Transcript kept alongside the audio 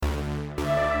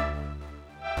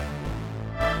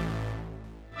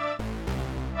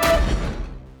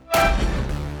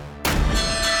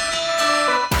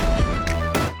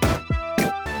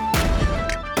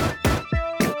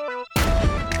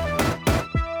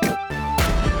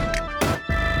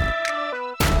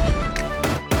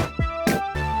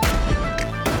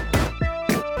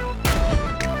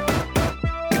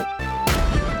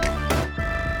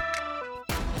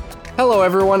Hello,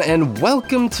 everyone, and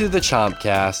welcome to the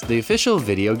Chompcast, the official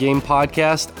video game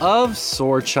podcast of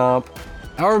Sword Chomp.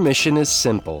 Our mission is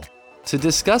simple: to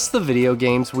discuss the video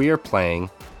games we are playing,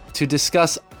 to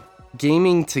discuss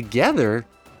gaming together,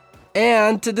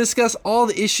 and to discuss all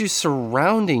the issues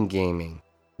surrounding gaming,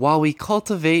 while we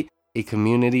cultivate a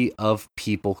community of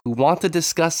people who want to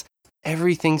discuss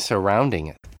everything surrounding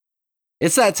it.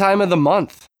 It's that time of the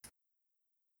month.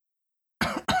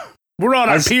 We're on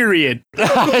our period.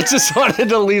 I just wanted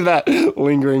to leave that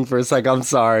lingering for a sec. I'm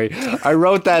sorry. I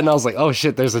wrote that and I was like, oh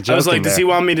shit, there's a joke. I was like, in does there. he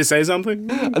want me to say something?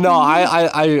 No,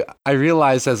 I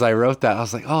realized as I wrote that, I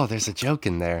was like, oh, there's a joke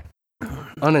in there.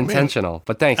 Unintentional,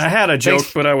 but thanks. I had a joke,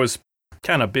 but I was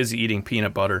kind of busy eating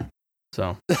peanut butter.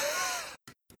 So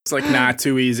It's like not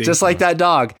too easy. Just like that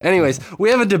dog. Anyways,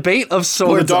 we have a debate of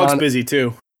swords. Well, the dog's busy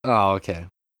too. Oh, okay.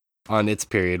 On its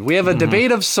period. We have a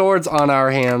debate of swords on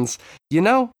our hands. You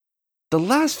know, the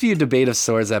last few Debate of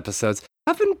Swords episodes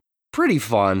have been pretty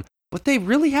fun, but they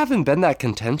really haven't been that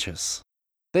contentious.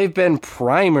 They've been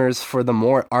primers for the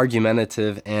more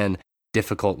argumentative and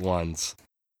difficult ones.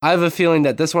 I have a feeling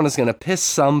that this one is going to piss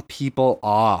some people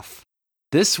off.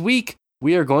 This week,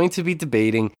 we are going to be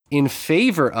debating in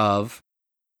favor of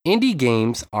indie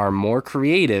games are more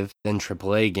creative than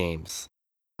AAA games.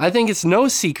 I think it's no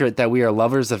secret that we are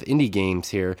lovers of indie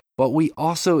games here, but we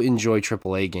also enjoy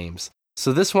AAA games.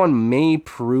 So this one may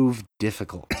prove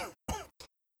difficult.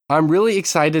 I'm really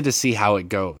excited to see how it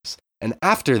goes. And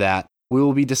after that, we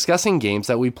will be discussing games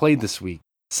that we played this week,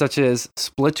 such as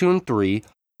Splatoon 3,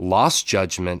 Lost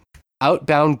Judgment,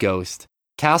 Outbound Ghost,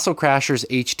 Castle Crashers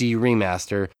HD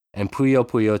Remaster, and Puyo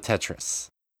Puyo Tetris.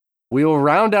 We will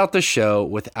round out the show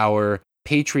with our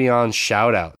Patreon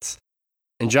shoutouts.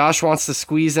 And Josh wants to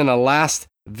squeeze in a last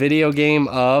video game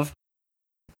of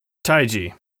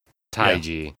Taiji.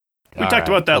 Taiji. We talked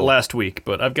about that last week,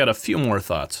 but I've got a few more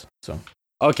thoughts. So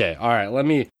okay, all right. Let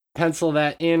me pencil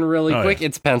that in really quick. Yeah.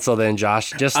 It's penciled in,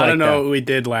 Josh. Just like I don't know that. what we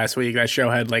did last week. That show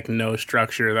had like no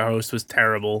structure. The host was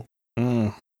terrible.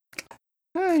 You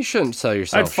shouldn't sell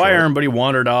yourself. I'd fire him, but he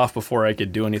wandered off before I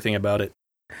could do anything about it.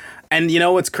 And you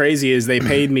know what's crazy is they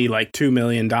paid me like $2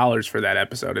 million for that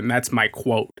episode, and that's my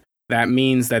quote. That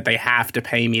means that they have to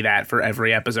pay me that for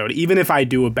every episode, even if I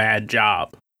do a bad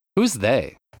job. Who's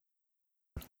they?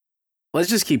 Let's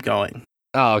just keep going.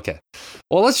 Oh, okay.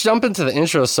 Well, let's jump into the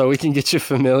intro so we can get you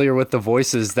familiar with the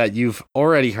voices that you've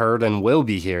already heard and will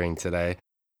be hearing today.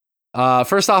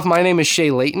 First off, my name is Shay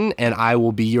Layton, and I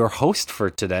will be your host for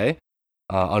today.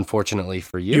 Unfortunately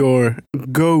for you. Your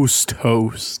ghost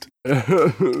host.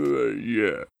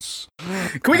 Yes.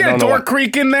 Can we get a door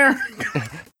creak in there?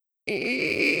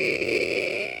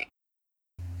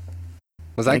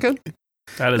 Was that good?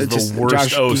 That is Just, the worst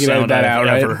Josh, O sound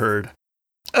I've ever heard.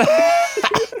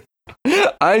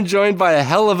 I'm joined by a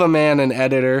hell of a man and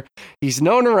editor. He's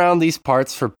known around these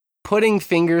parts for putting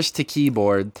fingers to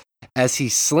keyboard as he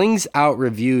slings out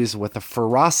reviews with a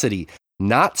ferocity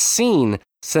not seen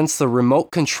since the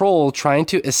remote control trying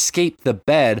to escape the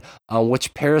bed on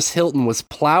which Paris Hilton was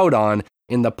plowed on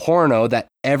in the porno that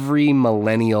every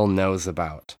millennial knows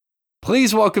about.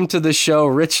 Please welcome to the show,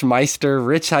 Rich Meister.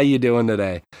 Rich, how you doing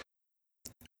today?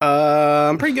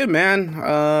 I'm pretty good,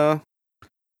 man.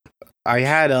 I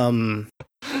had 2-3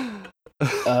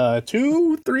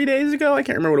 days ago, I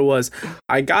can't remember what it was.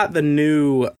 I got the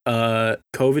new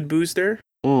COVID booster.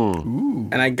 Ooh.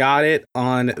 And I got it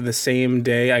on the same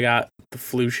day I got the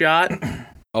flu shot.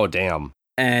 Oh, damn.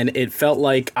 And it felt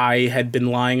like I had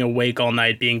been lying awake all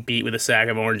night being beat with a sack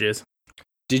of oranges.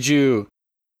 Did you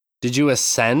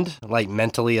ascend, like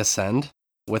mentally ascend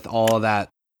with all of that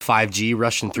 5G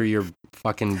rushing through your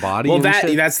fucking body? Well,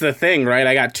 that's the thing, right?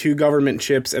 I got 2 government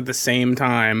chips at the same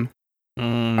time.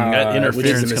 That interference which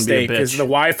is a mistake can be a because bitch. the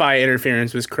Wi-Fi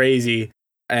interference was crazy,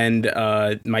 and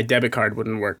my debit card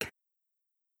wouldn't work.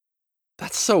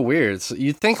 That's so weird. So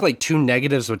you'd think like 2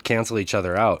 negatives would cancel each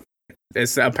other out.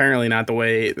 It's apparently not the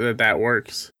way that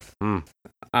works.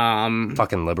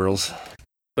 Fucking liberals.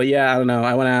 But yeah, I don't know.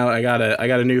 I went out. I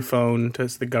got a new phone so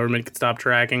the government could stop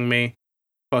tracking me.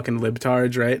 Fucking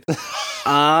libtards, right?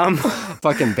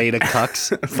 Fucking beta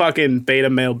cucks. Fucking beta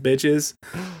male bitches.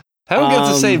 Haven't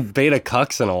got to say beta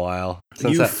cucks in a while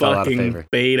since that fell out of favor.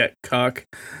 Beta cuck.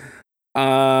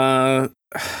 I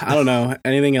don't know.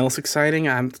 Anything else exciting?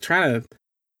 I'm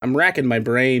racking my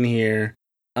brain here.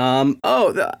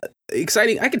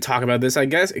 Exciting. I could talk about this, I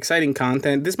guess. Exciting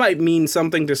content. This might mean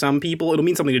something to some people. It'll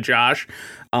mean something to Josh.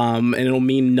 And it'll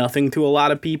mean nothing to a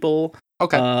lot of people.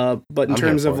 Okay. But in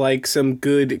terms of like some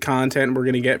good content we're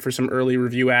going to get for some early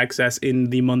review access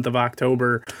in the month of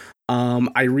October,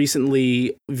 I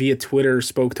recently via Twitter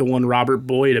spoke to one Robert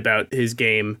Boyd about his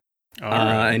game. All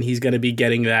right. And he's going to be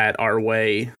getting that our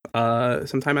way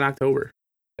sometime in October.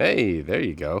 Hey, there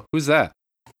you go. Who's that?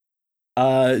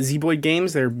 Z-Boyd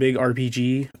Games, they're big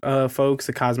RPG folks,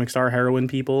 the Cosmic Star Heroine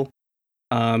people.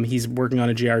 He's working on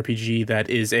a JRPG that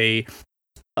is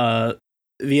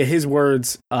via his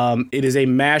words, it is a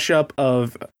mashup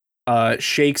of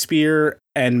Shakespeare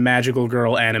and Magical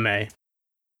Girl anime.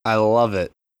 I love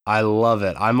it.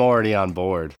 I'm already on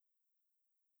board.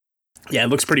 Yeah, it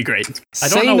looks pretty great. I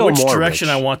don't know which direction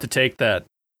Rich. I want to take that.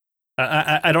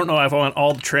 I don't know if I want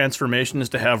all the transformations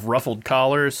to have ruffled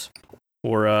collars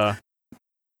or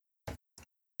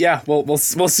Yeah, we'll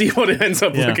see what it ends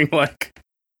up looking like.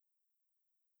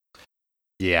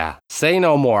 Yeah, say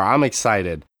no more. I'm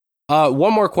excited.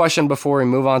 One more question before we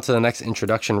move on to the next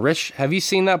introduction. Rich, have you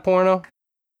seen that porno?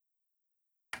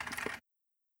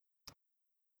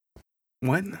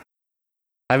 What?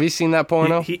 Have you seen that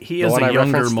porno? He is a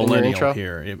younger millennial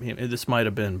here. This might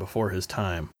have been before his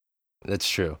time. That's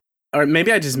true. Or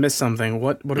maybe I just missed something.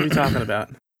 What are we talking about?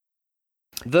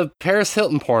 The Paris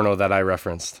Hilton porno that I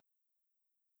referenced.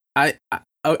 I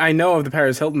know of the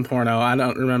Paris Hilton porno. I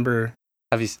don't remember.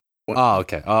 Have you? What? Oh,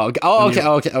 okay.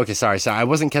 Okay. Sorry. I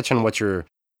wasn't catching what you're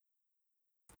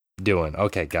doing.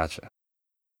 Okay, gotcha.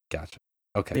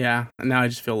 Okay. Yeah, now I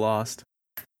just feel lost.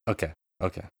 Okay.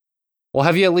 Well,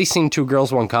 have you at least seen Two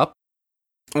Girls, One Cup?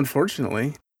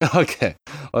 Unfortunately. Okay.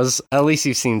 Well, at least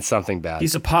you've seen something bad.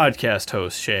 He's a podcast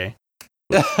host, Shay.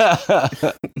 That's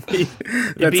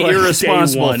It'd be like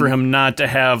irresponsible day for one. him not to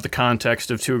have the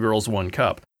context of Two Girls, One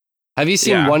Cup. Have you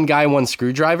seen Yeah. One Guy, One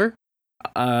Screwdriver?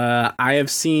 I have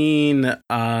seen.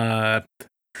 I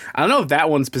don't know if that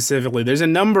one specifically. There's a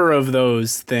number of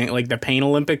those things, like the Pain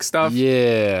Olympic stuff.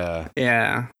 Yeah.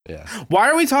 Yeah. Why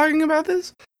are we talking about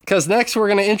this? Because next we're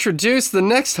going to introduce the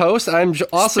next host. I'm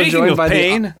also Speaking joined of by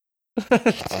pain,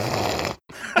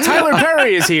 Tyler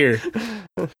Perry is here.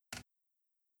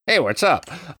 Hey, what's up?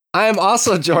 I am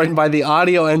also joined by the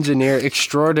audio engineer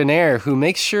extraordinaire who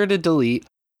makes sure to delete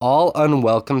all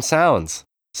unwelcome sounds,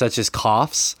 such as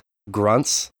coughs,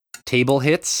 grunts, table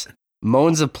hits,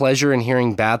 moans of pleasure in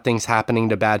hearing bad things happening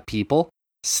to bad people,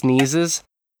 sneezes,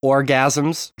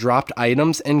 orgasms, dropped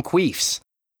items, and queefs.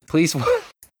 Please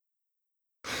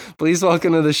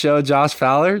welcome to the show, Josh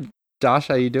Fowler. Josh,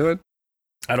 how you doing?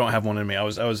 I don't have one in me. I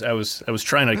was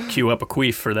trying to queue up a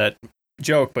queef for that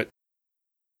joke, but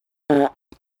yeah,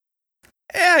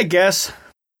 I guess.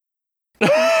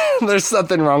 There's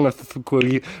something wrong with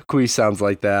queef sounds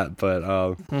like that,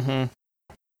 but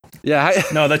yeah.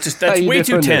 No, that's way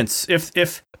too tense.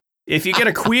 If you get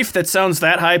a queef that sounds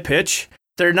that high pitch,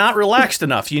 they're not relaxed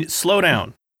enough. You slow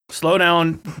down,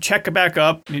 check back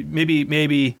up.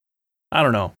 Maybe I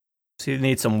don't know. So you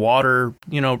need some water.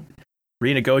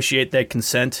 Renegotiate that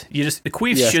consent. The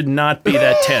queefs should not be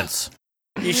that tense.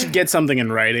 You should get something in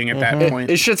writing at that point.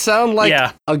 It should sound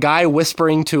like a guy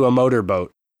whispering to a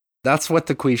motorboat. That's what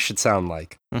the queef should sound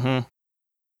like. Mm-hmm.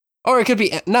 Or it could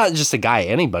be not just a guy,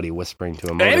 anybody whispering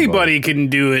to a motorboat. Anybody can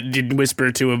do it,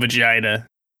 whisper to a vagina.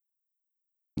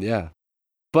 Yeah.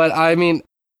 But, I mean,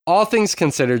 all things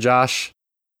considered, Josh,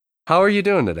 how are you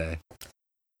doing today?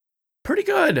 Pretty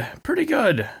good.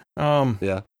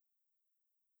 Yeah.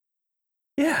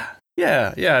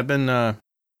 Yeah. I've been.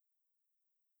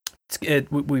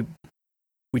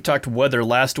 We talked weather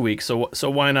last week, so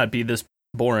why not be this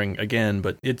boring again?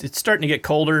 But it's starting to get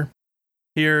colder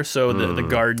here, so the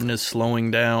garden is slowing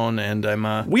down, and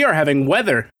I'm. We are having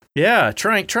weather. Yeah,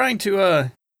 trying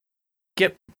to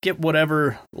get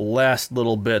whatever last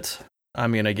little bit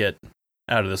I'm gonna get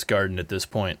out of this garden at this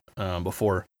point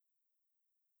before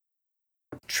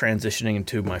transitioning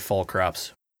into my fall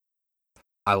crops.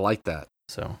 I like that.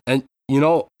 So, and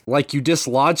like you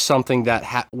dislodged something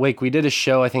that we did a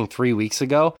show I think 3 weeks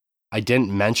ago. I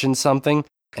didn't mention something,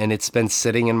 and it's been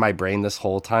sitting in my brain this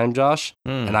whole time, Josh.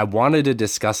 And I wanted to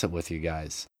discuss it with you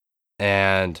guys.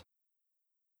 And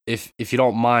if you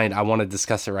don't mind, I want to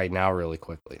discuss it right now really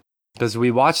quickly. Because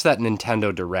we watched that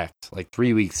Nintendo Direct like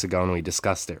 3 weeks ago and we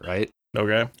discussed it, right?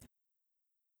 Okay.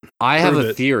 I have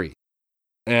a theory,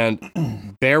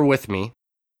 and bear with me.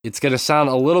 It's going to sound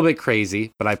a little bit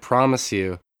crazy, but I promise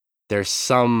you there's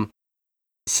some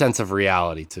sense of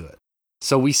reality to it.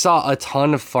 So we saw a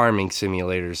ton of farming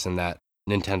simulators in that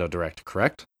Nintendo Direct,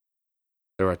 correct?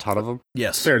 There were a ton of them?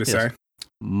 Yes. Fair to say.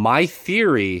 My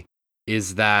theory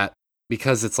is that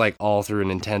because it's like all through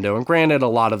Nintendo, and granted, a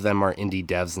lot of them are indie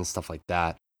devs and stuff like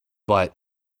that, but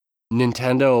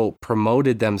Nintendo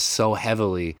promoted them so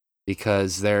heavily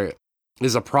because there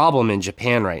is a problem in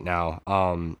Japan right now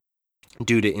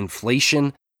due to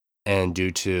inflation and due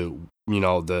to,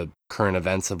 the current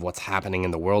events of what's happening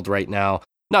in the world right now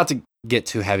not to get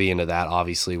too heavy into that,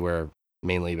 obviously we're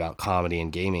mainly about comedy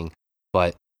and gaming,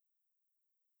 but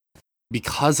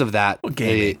because of that,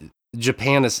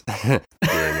 Japan is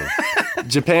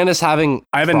Japan is having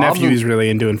I have a nephew who's really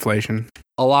into inflation.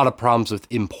 A lot of problems with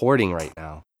importing right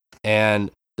now.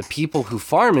 And the people who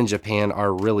farm in Japan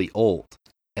are really old.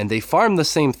 And they farm the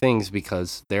same things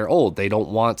because they're old. They don't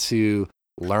want to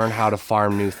learn how to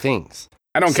farm new things.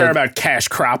 I don't care about cash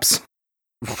crops.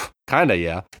 Kinda,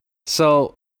 yeah.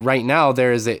 So right now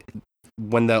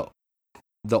when the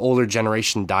older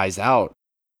generation dies out,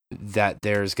 that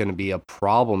there's going to be a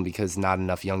problem because not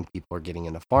enough young people are getting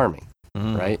into farming,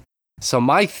 right? So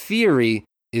my theory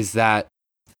is that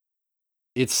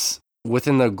it's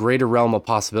within the greater realm of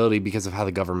possibility because of how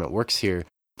the government works here,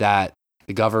 that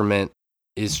the government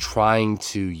is trying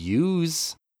to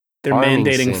use they're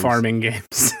mandating farming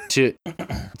games to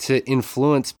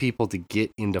influence people to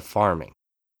get into farming.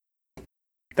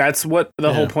 That's what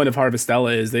the whole point of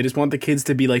Harvestella is. They just want the kids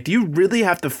to be like, do you really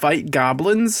have to fight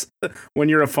goblins when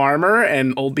you're a farmer?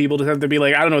 And old people just have to be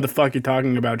like, I don't know what the fuck you're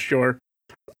talking about, sure.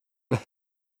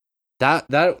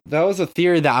 That was a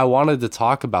theory that I wanted to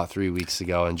talk about 3 weeks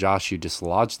ago, and Josh, you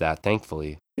dislodged that,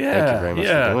 thankfully. Yeah, thank you very much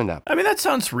for doing that. I mean, that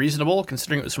sounds reasonable,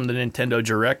 considering it was from the Nintendo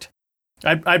Direct.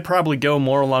 I'd probably go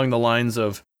more along the lines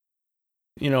of,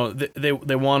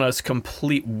 they want us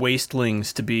complete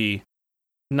wastelings to be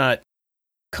not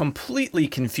completely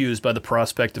confused by the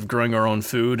prospect of growing our own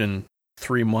food in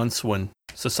 3 months when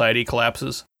society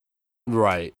collapses.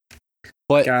 Right.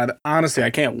 But God, honestly, I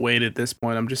can't wait at this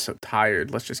point. I'm just so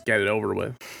tired. Let's just get it over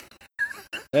with.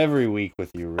 Every week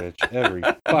with you, Rich. Every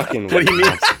fucking week. What do you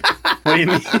mean? What do you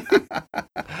mean?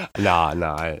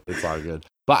 Nah, it's all good.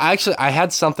 But actually, I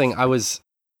had something. I was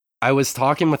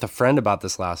talking with a friend about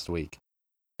this last week,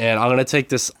 and I'm gonna take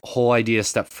this whole idea a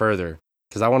step further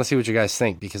because I want to see what you guys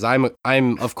think. Because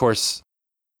I'm of course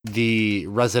the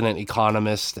resident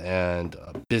economist and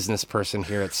a business person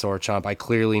here at Sword Chomp. I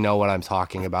clearly know what I'm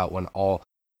talking about when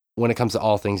it comes to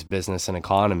all things business and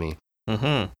economy.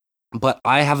 Mm-hmm. But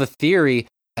I have a theory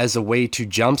as a way to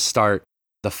jumpstart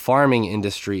the farming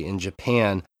industry in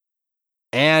Japan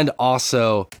and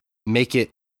also make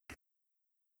it,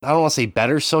 I don't want to say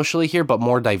better socially here, but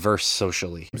more diverse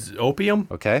socially. Opium?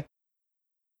 Okay.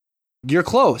 You're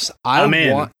close.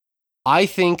 I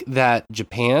think that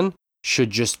Japan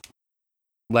should just,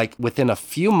 like, within a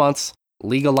few months,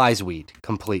 legalize weed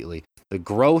completely. The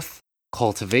growth,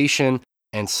 cultivation,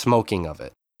 and smoking of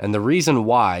it. And the reason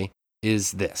why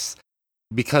is this.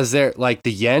 Because the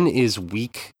yen is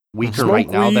weaker right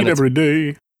now than every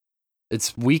day.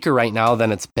 It's weaker right now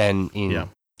than it's been in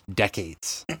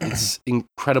decades. It's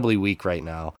incredibly weak right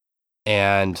now.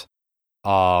 And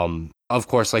of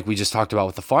course, like we just talked about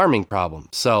with the farming problem.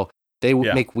 So they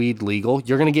make weed legal.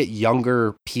 You're going to get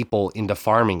younger people into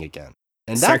farming again.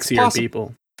 And that's sexier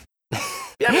people.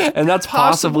 And that's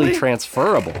possibly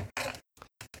transferable.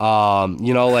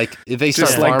 Like if they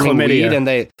start farming weed and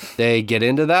they get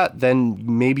into that, then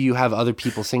maybe you have other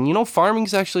people saying,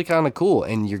 farming's actually kind of cool,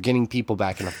 and you're getting people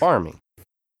back into farming.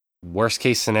 Worst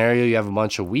case scenario, you have a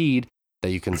bunch of weed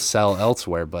that you can sell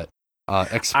elsewhere, but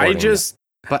exporting.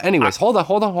 But anyways, hold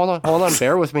on,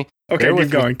 bear with me.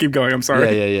 Okay, keep going. I'm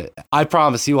sorry. Yeah. I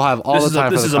promise you will have all the time for the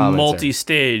comments. This is a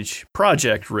multi-stage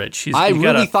project, Rich. I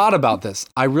really thought about this.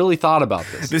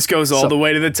 This goes all the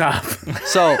way to the top.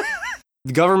 So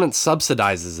the government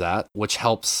subsidizes that, which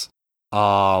helps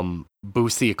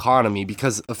boost the economy,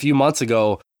 because a few months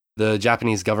ago, the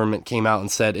Japanese government came out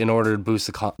and said in order to boost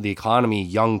the economy,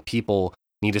 young people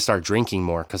need to start drinking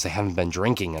more because they haven't been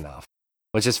drinking enough.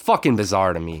 Which is fucking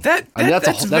bizarre to me.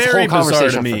 That's very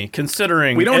bizarre to me,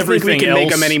 considering we don't think we can else. Make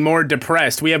them any more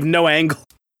depressed. We have no angle.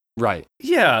 Right.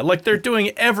 Yeah, like they're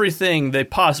doing everything they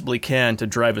possibly can to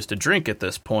drive us to drink at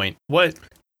this point. What?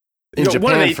 In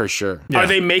Japan, for sure. Are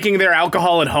they making their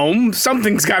alcohol at home?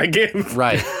 Something's got to give.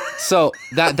 Right. So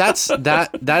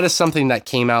that is something that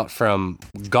came out from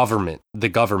the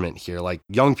government here. Like,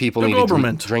 young people need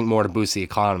to drink more to boost the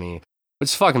economy. Which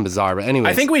is fucking bizarre, but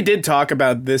anyway. I think we did talk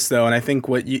about this, though, and I think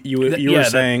what you were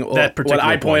saying, what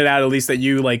I pointed out, at least that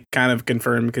you kind of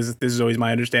confirmed, because this is always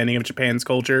my understanding of Japan's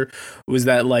culture, was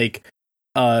that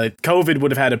COVID would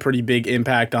have had a pretty big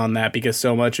impact on that, because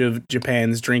so much of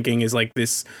Japan's drinking is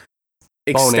this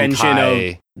extension of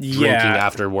drinking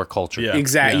after work culture. Yeah.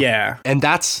 Exactly. Yeah. And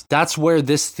that's where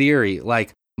this theory,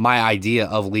 my idea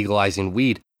of legalizing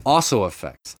weed, also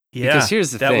affects. Yeah. Because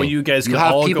here's the thing: that way you guys can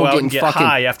all go out and get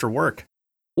high after work.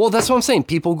 Well, that's what I'm saying.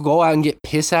 People go out and get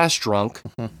piss-ass drunk.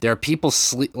 Mm-hmm. There are people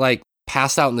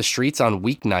passed out in the streets on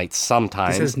weeknights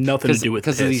sometimes. This has nothing to do with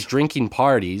because of these drinking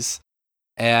parties,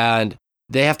 and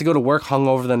they have to go to work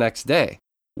hungover the next day.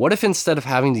 what if instead of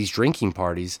having these drinking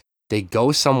parties, they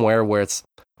go somewhere where it's,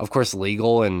 of course,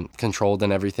 legal and controlled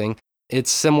and everything.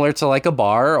 It's similar to like a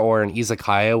bar or an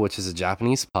izakaya, which is a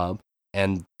Japanese pub,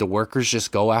 and the workers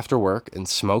just go after work and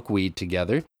smoke weed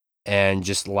together and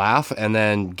just laugh and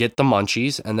then get the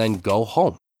munchies and then go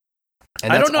home.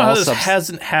 And I don't know how this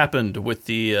hasn't happened with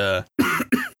the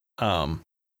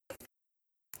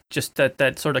just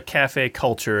that sort of cafe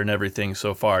culture and everything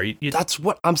so far. That's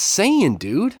what I'm saying,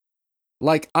 dude.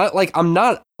 I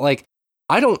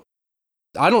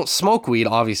don't smoke weed,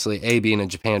 obviously, A, being in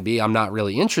Japan, B, I'm not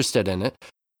really interested in it,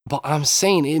 but I'm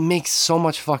saying it makes so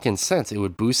much fucking sense. It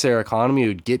would boost their economy, it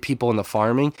would get people into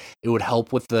farming, it would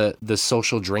help with the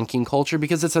social drinking culture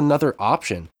because it's another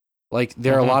option. Like,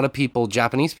 there are a lot of people,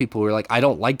 Japanese people, who are like, I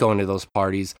don't like going to those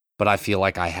parties, but I feel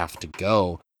like I have to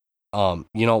go.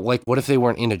 Like, what if they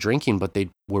weren't into drinking, but they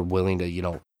were willing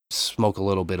to, smoke a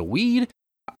little bit of weed?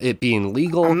 It being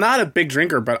legal. I'm not a big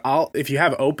drinker, but if you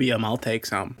have opium, I'll take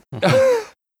some.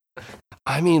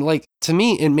 I mean, like, to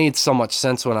me, it made so much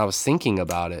sense when I was thinking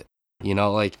about it.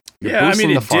 Like, yeah, I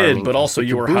mean, it did, but also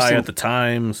you were high at the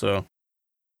time, so.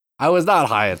 I was not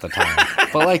high at the time.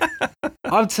 But, like,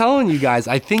 I'm telling you guys,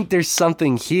 I think there's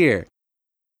something here.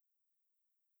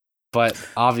 But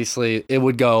obviously, it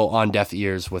would go on deaf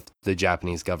ears with the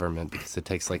Japanese government because it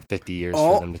takes like 50 years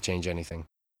for them to change anything.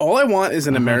 All I want is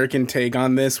an American take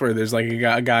on this where there's like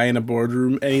a guy in a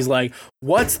boardroom and he's like,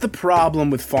 what's the problem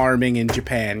with farming in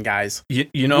Japan, guys? We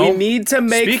need to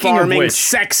make farming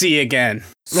sexy again.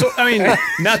 So, I mean,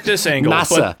 not this angle,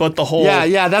 but the whole...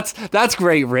 Yeah, that's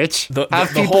great, Rich. Have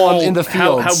people in the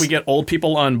fields. How we get old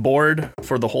people on board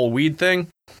for the whole weed thing.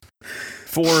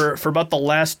 For about the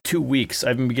last 2 weeks,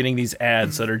 I've been getting these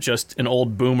ads that are just an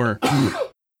old boomer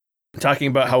talking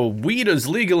about how weed is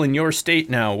legal in your state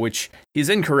now, which is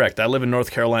incorrect. I live in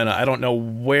North Carolina. I don't know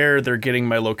where they're getting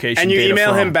my location data from. And you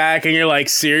email him back and you're like,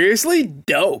 seriously?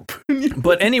 Dope.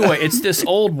 But anyway, it's this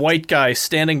old white guy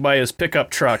standing by his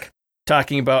pickup truck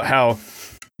talking about how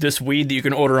this weed that you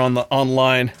can order on the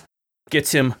online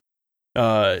gets him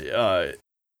I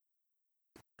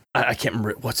can't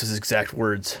remember what's his exact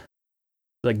words.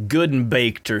 Like good and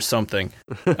baked or something.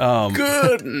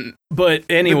 Good. But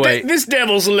anyway, this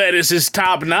devil's lettuce is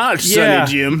top notch,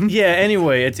 Sonny Jim. Yeah.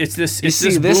 Anyway, it's this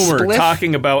boomer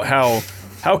talking about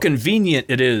how convenient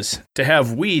it is to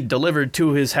have weed delivered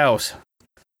to his house.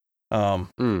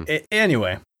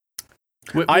 Anyway,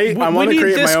 we need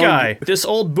this guy, this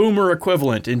old boomer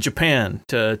equivalent in Japan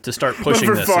to start pushing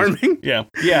for this. Farming? Yeah.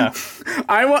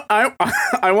 I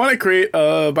want to create.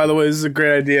 By the way, this is a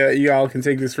great idea. You all can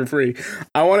take this for free.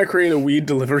 I want to create a weed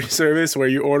delivery service where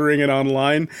you're ordering it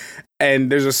online,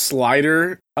 and there's a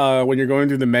slider when you're going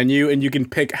through the menu, and you can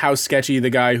pick how sketchy the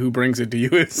guy who brings it to you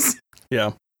is.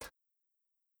 Yeah.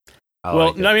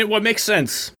 I mean, what makes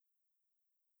sense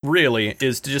really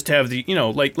is to just have the,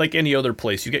 like any other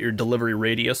place, you get your delivery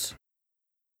radius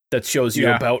that shows you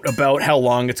about how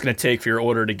long it's going to take for your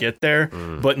order to get there.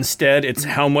 But instead, it's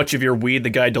how much of your weed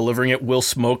the guy delivering it will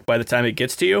smoke by the time it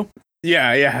gets to you.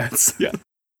 Yeah.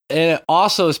 And it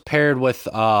also is paired with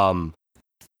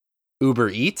Uber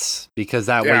Eats, because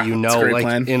that way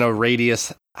in a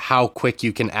radius how quick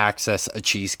you can access a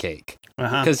cheesecake.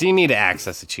 Because you need to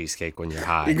access a cheesecake when you're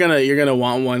high. You're gonna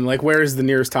want one. Like, where is the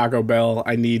nearest Taco Bell?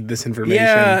 I need this information.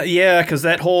 Yeah, because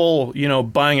that whole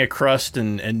buying a crust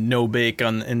and no bake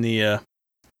in the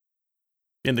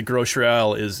grocery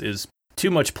aisle is too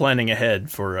much planning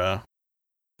ahead for.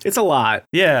 It's a lot.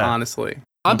 Yeah, honestly.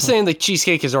 I'm saying the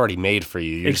cheesecake is already made for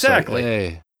you. You're exactly. Like,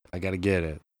 hey, I gotta get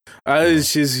it.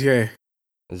 It's cheesecake.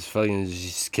 It's fucking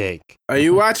cheesecake. Are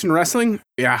you watching wrestling?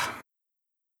 Yeah.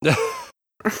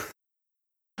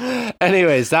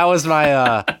 Anyways, that was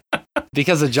my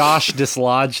because of Josh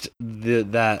dislodged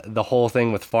the whole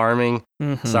thing with farming.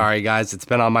 Sorry guys, it's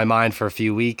been on my mind for a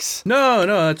few weeks.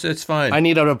 No, it's fine. I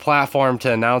needed a platform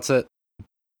to announce it.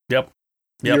 Yep.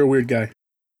 You're a weird guy.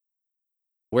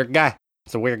 Weird guy.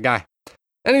 It's a weird guy.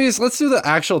 Anyways, let's do the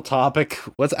actual topic.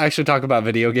 Let's actually talk about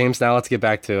video games now. Let's get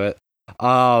back to it.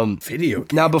 Video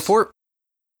games. Now before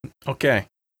Okay.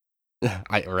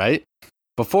 Right?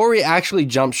 Before we actually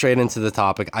jump straight into the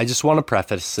topic, I just want to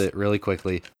preface it really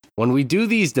quickly. When we do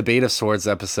these Debate of Swords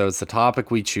episodes, the topic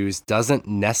we choose doesn't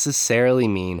necessarily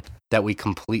mean that we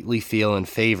completely feel in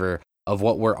favor of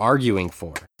what we're arguing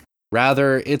for.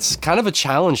 Rather, it's kind of a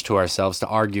challenge to ourselves to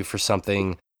argue for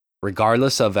something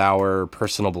regardless of our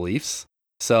personal beliefs.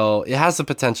 So it has the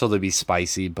potential to be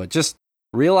spicy, but just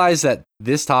realize that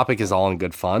this topic is all in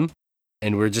good fun,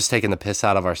 and we're just taking the piss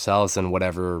out of ourselves and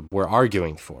whatever we're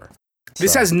arguing for.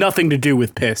 This has nothing to do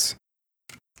with piss.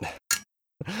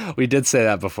 We did say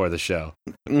that before the show.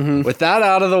 Mm-hmm. With that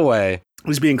out of the way.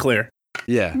 Just being clear.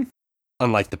 Yeah.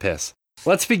 Unlike the piss.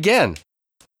 Let's begin.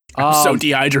 I'm so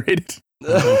dehydrated.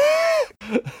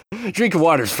 Drinking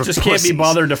water's for Just pussies. can't be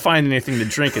bothered to find anything to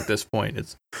drink at this point.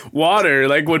 It's Water,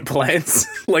 like what plants?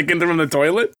 Like in from the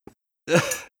toilet?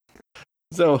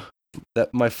 So,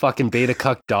 that my fucking beta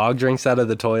cuck dog drinks out of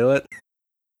the toilet.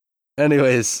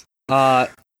 Anyways, indie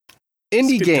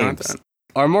good games content.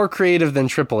 are more creative than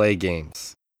AAA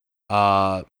games.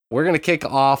 We're going to kick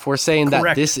off. We're saying that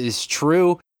Correct. this is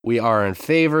true. We are in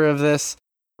favor of this.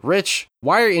 Rich,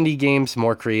 why are indie games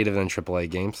more creative than AAA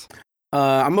games?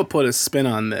 I'm gonna put a spin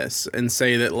on this and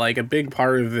say that like a big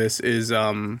part of this is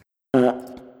fucking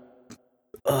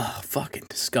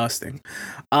disgusting.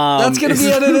 That's going to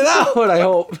be edited out, I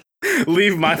hope.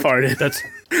 Leave my part in. that's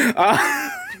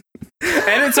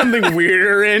Edit something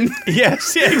weirder in.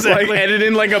 yes, yeah, exactly. Like edit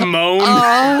in like a moan.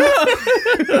 And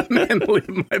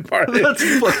leave my part in. That's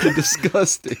fucking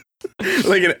disgusting.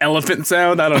 Like an elephant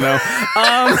sound. I don't know.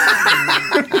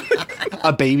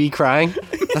 A baby crying?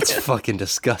 That's fucking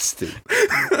disgusting.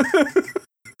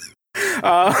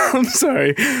 I'm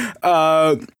sorry.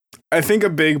 I think a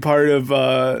big part of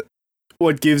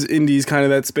what gives indies kind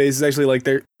of that space is actually like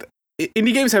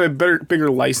indie games have a bigger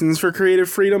license for creative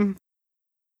freedom.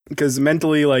 Because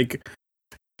mentally, like,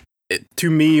 to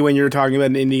me, when you're talking about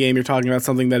an indie game, you're talking about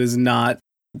something that is not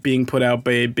being put out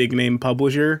by a big name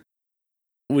publisher,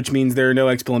 which means there are no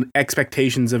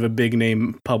expectations of a big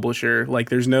name publisher. Like,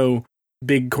 there's no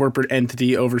big corporate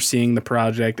entity overseeing the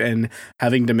project and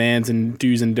having demands and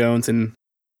do's and don'ts. And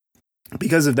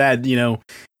because of that, you know,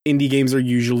 indie games are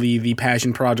usually the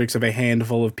passion projects of a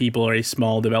handful of people or a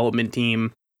small development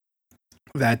team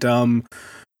that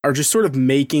are just sort of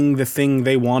making the thing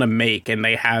they want to make, and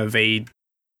they have a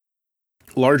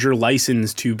larger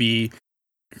license to be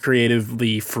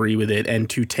creatively free with it and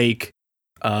to take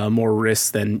more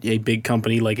risks than a big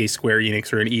company like a Square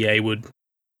Enix or an EA would.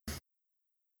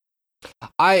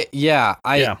 I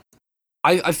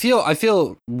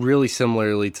feel really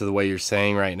similarly to the way you're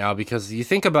saying right now, because you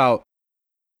think about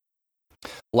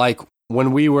like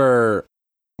when we were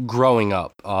growing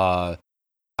up,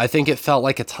 I think it felt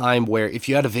like a time where if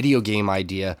you had a video game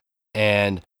idea,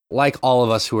 and like all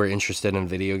of us who are interested in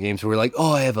video games, we're like,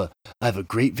 oh, I have a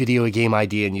great video game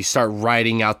idea, and you start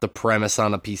writing out the premise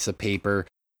on a piece of paper.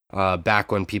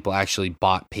 Back when people actually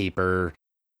bought paper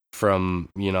from,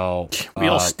 you know, we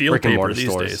all steal brick and paper mortar these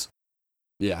stores. days.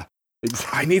 Yeah.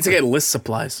 I need to get list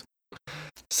supplies.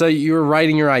 So you were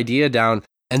writing your idea down,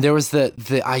 and there was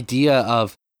the idea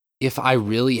of, if I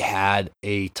really had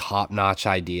a top-notch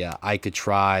idea, I could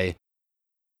try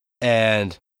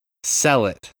and sell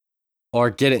it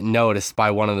or get it noticed by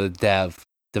one of the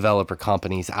developer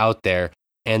companies out there,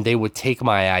 and they would take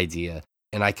my idea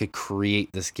and I could create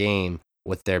this game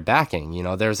with their backing. You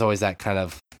know, there's always that kind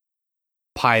of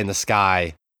pie in the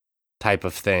sky type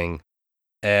of thing.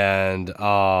 And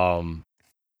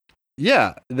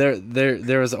yeah,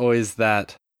 there was always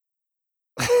that.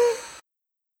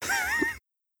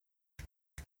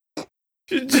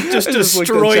 Just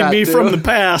destroyed me from the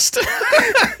past.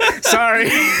 Sorry.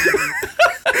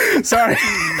 Sorry,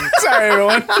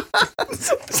 everyone.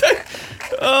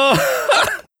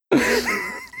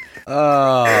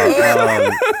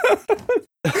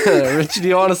 Rich, do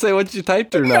you want to say what you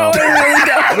typed or no? No,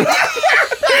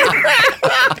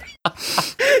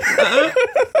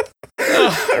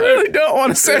 I really don't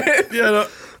want to say it. Yeah. No.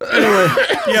 Anyway,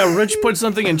 yeah, Rich put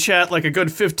something in chat like a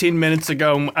good 15 minutes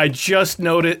ago. I just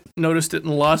noticed it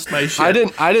and lost my shit.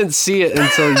 I didn't see it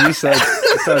until you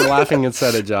started laughing and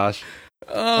said it, Josh.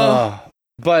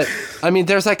 But I mean,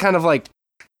 there's that kind of like,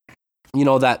 you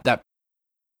know, that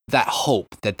hope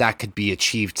that could be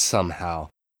achieved somehow.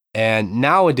 And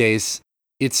nowadays,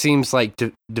 it seems like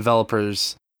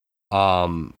developers are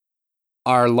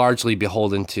largely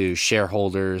beholden to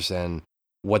shareholders and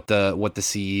what the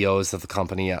CEOs of the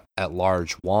company at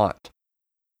large want.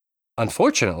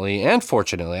 Unfortunately and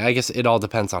fortunately, I guess it all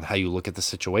depends on how you look at the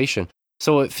situation.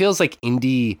 So it feels like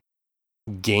indie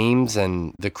games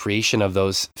and the creation of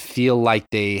those feel like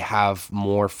they have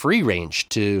more free range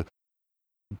to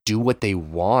do what they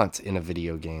want in a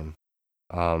video game.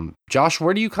 Josh,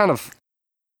 where do you kind of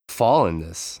fall in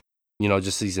this? You know,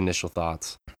 just these initial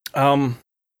thoughts. I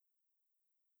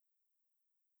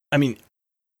mean,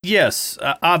 yes,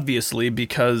 obviously,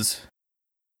 because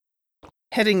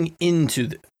heading into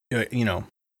the,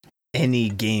 any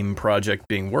game project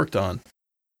being worked on,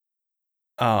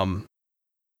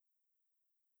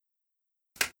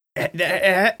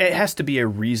 it has to be a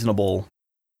reasonable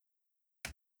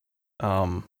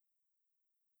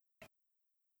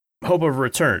hope of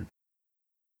return.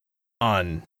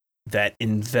 on that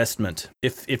investment.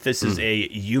 If this is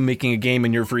you making a game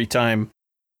in your free time,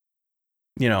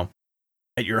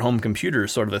 at your home computer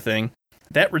sort of a thing,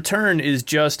 that return is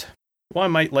just, well, I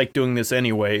might like doing this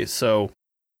anyway, so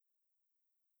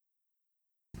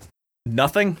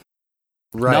nothing.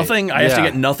 Right. Nothing. I have to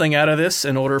get nothing out of this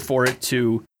in order for it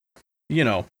to,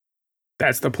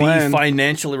 that's the plan. Be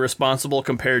financially responsible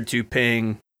compared to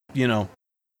paying,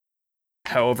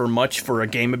 however much for a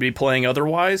game I'd be playing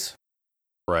otherwise.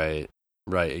 Right,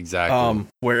 exactly.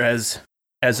 Whereas,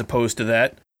 as opposed to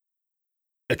that,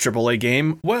 a AAA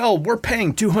game, well, we're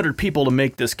paying 200 people to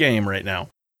make this game right now.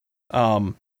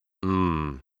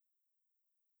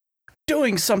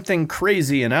 Doing something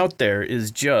crazy and out there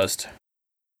is just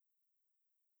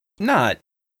not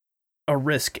a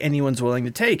risk anyone's willing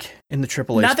to take in the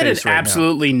AAA Not that space it right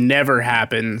absolutely never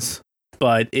happens,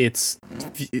 but it's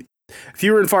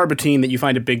fewer and far between that you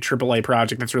find a big AAA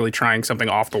project that's really trying something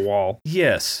off the wall.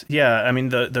 Yes. Yeah. I mean,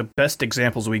 the best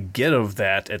examples we get of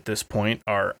that at this point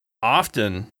are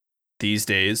often these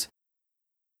days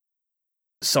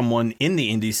someone in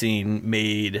the indie scene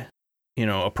made,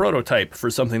 a prototype for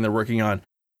something they're working on,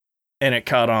 and it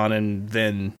caught on, and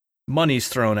then money's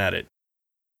thrown at it.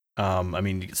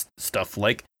 Stuff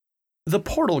like the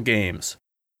Portal games.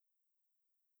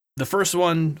 The first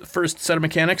set of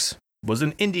mechanics was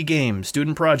an indie game,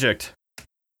 student project.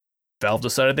 Valve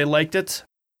decided they liked it,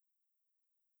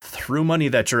 threw money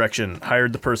that direction,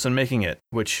 hired the person making it,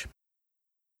 which,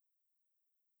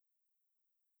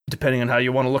 depending on how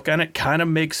you want to look at it, kind of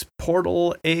makes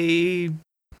Portal an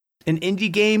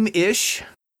indie game-ish.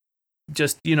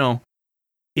 Just,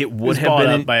 it would have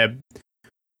been by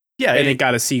it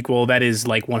got a sequel that is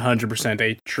like 100%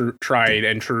 a tried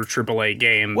and true AAA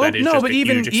game. Well, that is no, just but a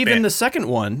huge even the second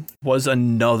one was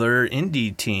another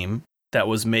indie team that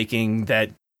was making that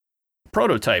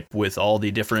prototype with all the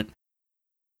different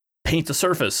paint the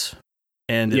surface,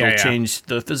 and it'll change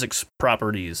the physics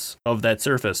properties of that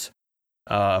surface.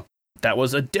 That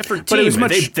was a different team. But it was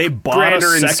much they bought a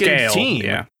second scale.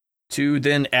 team to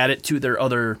then add it to their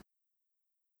other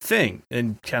thing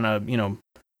and kind of,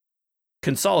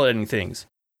 consolidating things.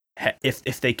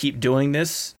 If they keep doing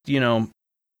this,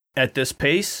 at this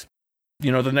pace,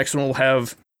 the next one will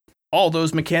have all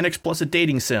those mechanics plus a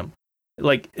dating sim.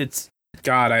 Like, it's...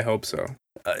 God, I hope so.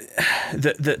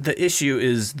 The issue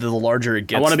is the larger it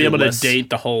gets, I want to be able to date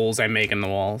the holes I make in the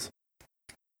walls.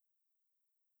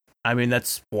 I mean,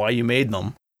 that's why you made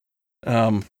them.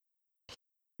 I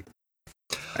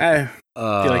feel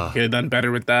like you could have done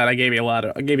better with that. I gave you a lot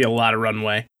of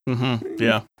runway. Mm-hmm.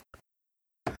 Yeah.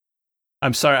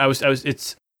 I'm sorry.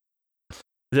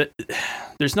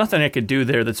 There's nothing I could do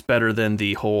there that's better than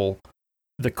the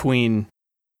Queen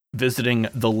visiting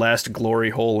the last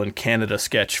glory hole in Canada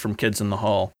sketch from Kids in the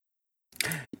Hall.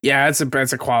 Yeah,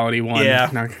 that's a quality one.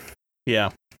 Yeah.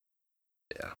 Yeah.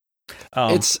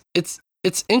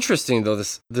 It's interesting though,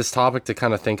 this topic to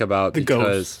kind of think about,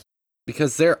 because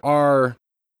there are,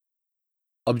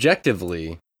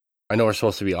 objectively, I know we're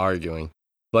supposed to be arguing,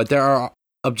 but there are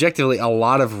objectively a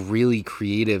lot of really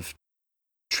creative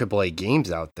AAA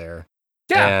games out there.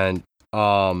 Yeah.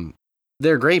 And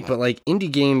they're great, but like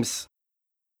indie games,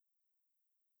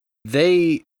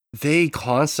 they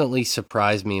constantly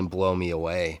surprise me and blow me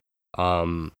away.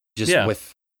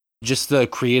 With just the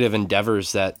creative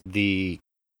endeavors that the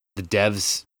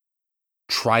devs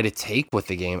try to take with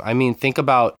the game. I mean, think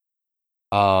about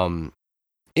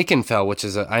Ikenfell, which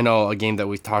is I know a game that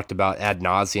we've talked about ad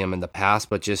nauseum in the past,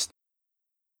 but just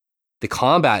the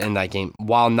combat in that game,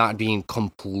 while not being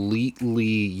completely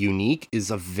unique,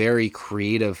 is a very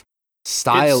creative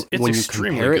style. It's when you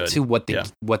compare it to what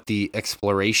the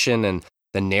exploration and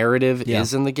the narrative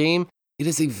is in the game. It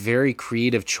is a very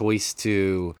creative choice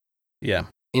to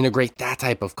integrate that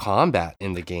type of combat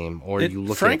in the game, or you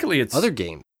look at other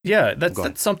games. Yeah,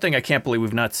 that's something I can't believe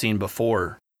we've not seen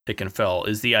before. Ikenfell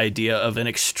is the idea of an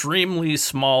extremely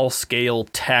small scale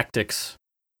tactics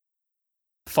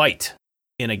fight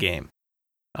in a game.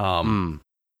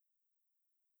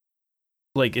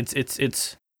 Like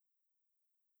it's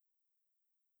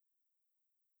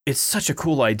such a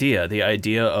cool idea. The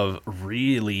idea of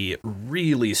really,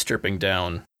 really stripping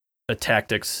down a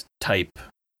tactics type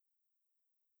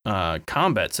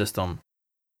combat system,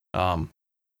 and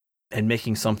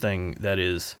making something that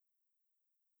is,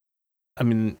 I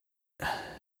mean,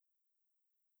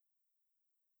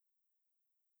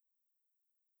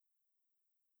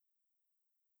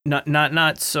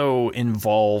 not so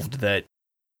involved that.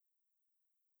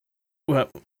 Well,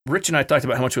 Rich and I talked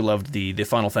about how much we loved the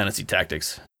Final Fantasy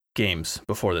Tactics games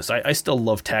before this. I still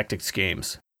love tactics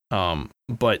games,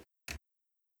 but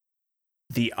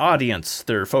the audience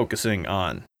they're focusing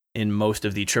on in most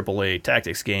of the AAA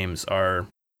tactics games are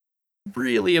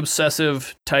really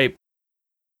obsessive type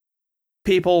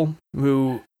people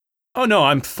who, oh no,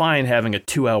 I'm fine having a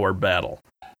 2-hour battle.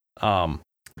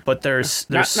 But there's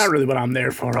not really what I'm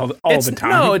there for all the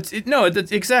time. No,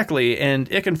 it's exactly. And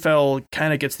Ikenfell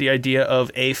kind of gets the idea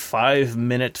of a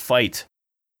 5-minute fight,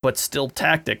 but still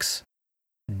tactics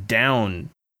down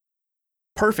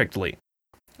perfectly.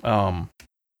 And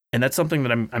that's something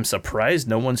that I'm surprised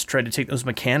no one's tried to take those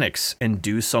mechanics and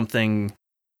do something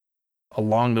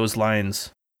along those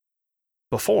lines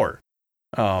before.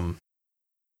 But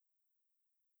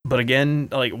again,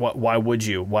 like, why would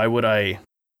you? Why would I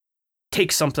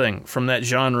take something from that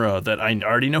genre that I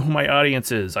already know who my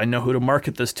audience is, I know who to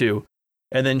market this to,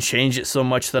 and then change it so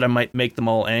much that I might make them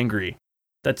all angry?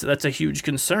 That's a huge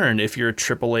concern if you're a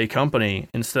AAA company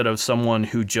instead of someone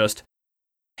who just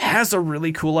has a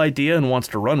really cool idea and wants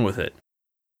to run with it.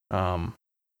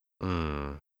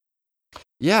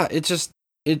 Yeah,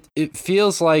 it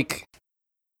feels like,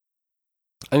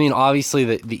 I mean, obviously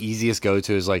the easiest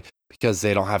go-to is like, because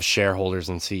they don't have shareholders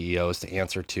and CEOs to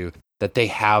answer to, that they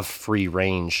have free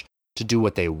range to do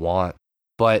what they want.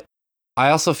 But I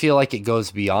also feel like it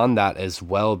goes beyond that as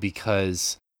well,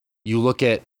 because you look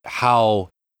at how,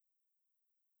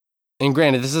 and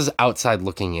granted, this is outside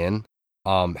looking in,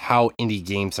 how indie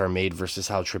games are made versus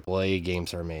how AAA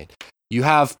games are made. You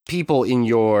have people in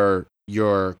your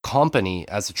company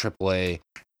as a AAA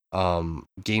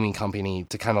gaming company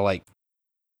to kind of like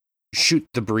shoot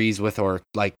the breeze with, or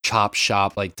like chop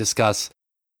shop, like discuss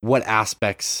what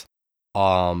aspects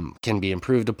can be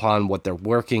improved upon, what they're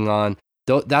working on.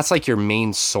 That's like your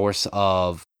main source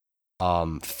of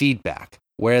feedback.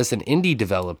 Whereas an indie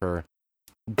developer,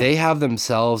 they have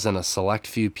themselves and a select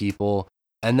few people,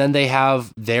 and then they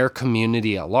have their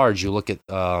community at large. You look at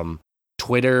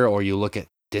Twitter or you look at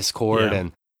Discord,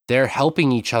 and they're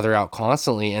helping each other out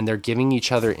constantly, and they're giving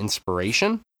each other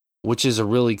inspiration, which is a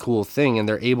really cool thing. And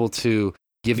they're able to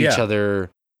give each other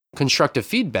constructive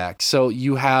feedback. So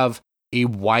you have a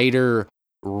wider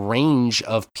range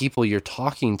of people you're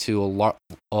talking to,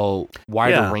 a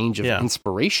wider range of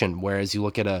inspiration. Whereas you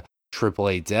look at a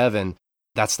AAA dev, and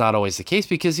that's not always the case,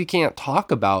 because you can't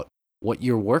talk about what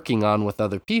you're working on with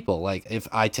other people. Like if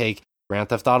I take Grand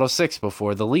Theft Auto 6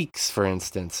 before the leaks, for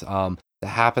instance, that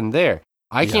happened there,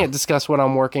 I can't discuss what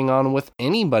I'm working on with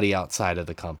anybody outside of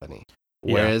the company.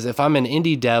 Whereas if I'm an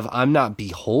indie dev, I'm not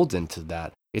beholden to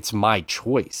that. It's my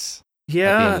choice.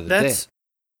 Yeah, that's...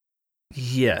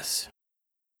 Yes.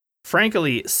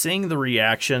 Frankly, seeing the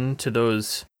reaction to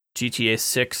those GTA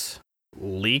 6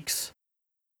 leaks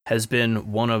has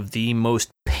been one of the most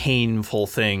painful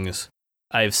things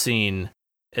I've seen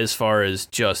as far as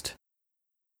just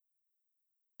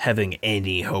having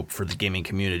any hope for the gaming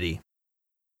community.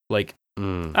 Like,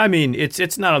 I mean,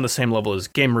 it's not on the same level as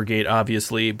Gamergate,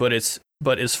 obviously, but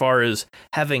as far as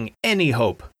having any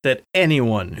hope that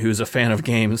anyone who's a fan of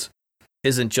games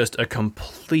isn't just a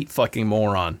complete fucking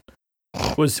moron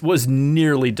was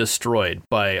nearly destroyed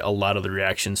by a lot of the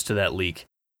reactions to that leak,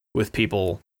 with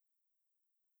people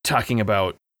talking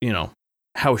about, you know,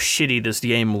 how shitty this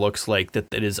game looks, like that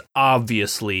it is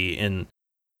obviously in,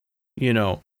 you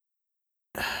know,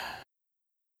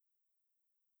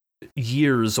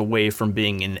 years away from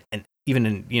being even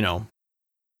in, you know,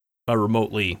 a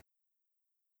remotely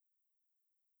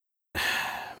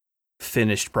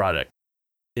finished product.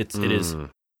 It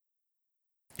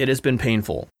has been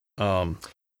painful.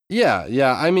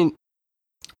 Yeah. I mean,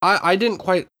 I didn't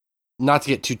quite, not to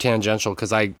get too tangential,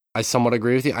 because I somewhat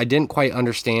agree with you. I didn't quite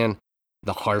understand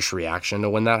the harsh reaction to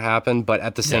when that happened, but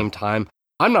at the same time,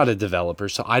 I'm not a developer,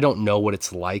 so I don't know what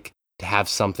it's like to have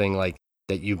something like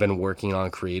that you've been working on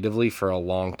creatively for a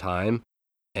long time,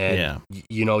 and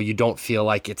you know, you don't feel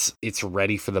like it's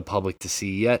ready for the public to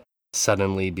see yet,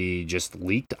 suddenly be just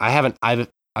leaked. I've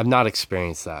not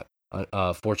experienced that,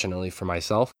 fortunately for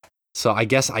myself. So I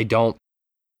guess I don't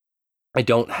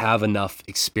have enough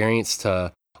experience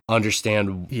to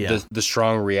understand the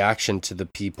strong reaction to the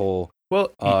people,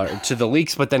 to the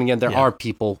leaks. But then again, there are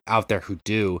people out there who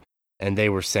do, and they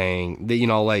were saying that, you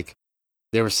know, like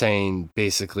they were saying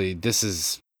basically this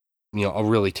is, you know, a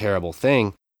really terrible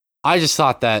thing. I just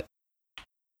thought that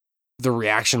the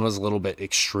reaction was a little bit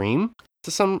extreme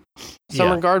to some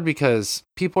regard, because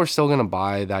people are still going to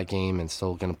buy that game and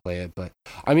still going to play it. But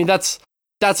I mean, that's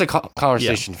a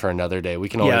conversation for another day. We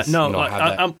can always have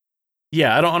that.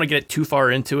 I don't want to get too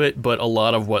far into it, but a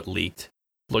lot of what leaked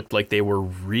looked like they were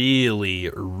really,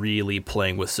 really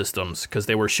playing with systems, because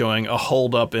they were showing a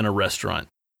hold up in a restaurant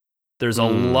There's a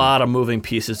lot of moving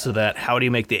pieces to that. How do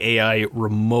you make the AI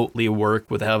remotely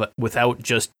work without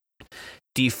just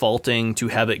defaulting to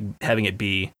having it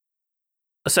be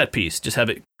a set piece? Just have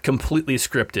it completely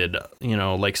scripted,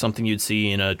 like something you'd see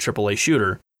in a AAA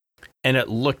shooter. And it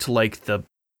looked like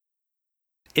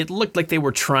they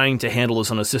were trying to handle this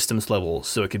on a systems level,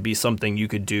 so it could be something you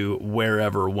could do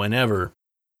wherever, whenever.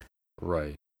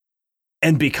 Right.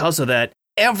 And because of that,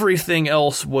 everything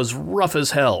else was rough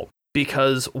as hell.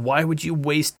 Because why would you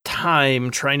waste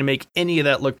time trying to make any of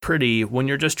that look pretty when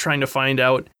you're just trying to find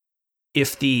out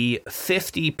if the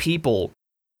 50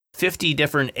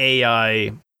 different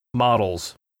AI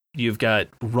models you've got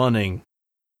running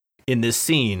in this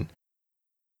scene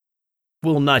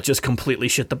will not just completely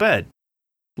shit the bed?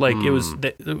 Like,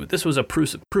 this was a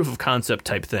proof of concept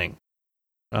type thing.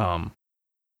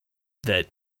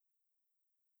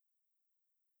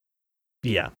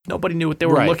 Yeah, nobody knew what they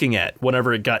were looking at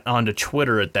whenever it got onto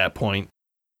Twitter at that point.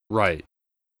 Right.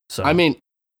 So I mean,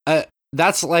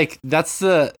 that's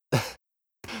the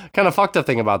kind of fucked up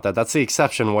thing about that. That's the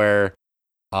exception where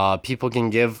people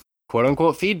can give quote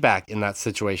unquote feedback in that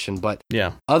situation. But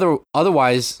yeah,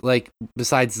 otherwise, like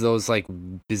besides those like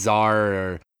bizarre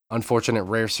or unfortunate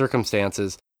rare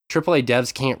circumstances, AAA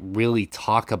devs can't really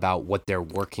talk about what they're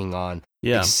working on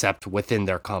except within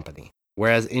their company.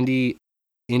 Whereas indie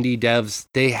devs,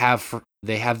 they have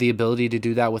the ability to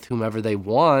do that with whomever they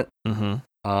want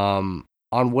on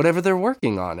whatever they're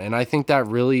working on. And I think that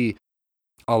really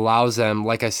allows them,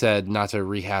 like I said, not to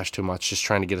rehash too much, just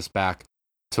trying to get us back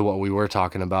to what we were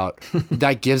talking about.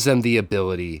 That gives them the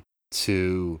ability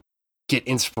to get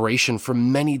inspiration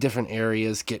from many different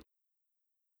areas, get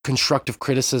constructive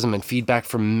criticism and feedback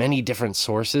from many different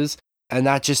sources. And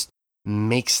that just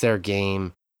makes their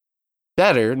game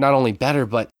better, not only better,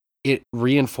 but it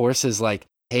reinforces like,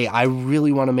 hey, I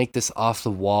really want to make this off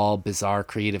the wall, bizarre,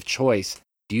 creative choice.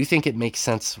 Do you think it makes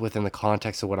sense within the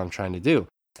context of what I'm trying to do?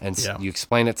 And you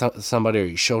explain it to somebody or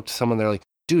you show it to someone, they're like,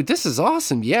 dude, this is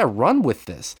awesome. Yeah, run with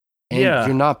this. And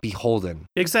you're not beholden.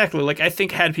 Exactly. Like, I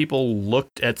think had people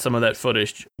looked at some of that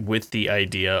footage with the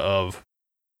idea of,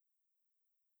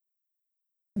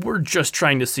 we're just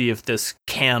trying to see if this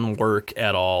can work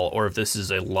at all or if this is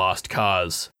a lost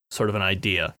cause sort of an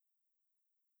idea,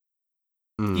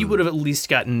 you would have at least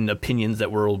gotten opinions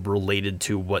that were related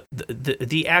to what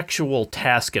the actual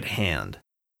task at hand.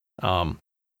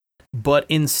 But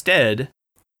instead,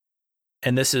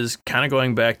 and this is kind of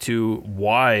going back to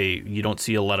why you don't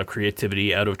see a lot of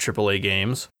creativity out of AAA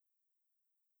games,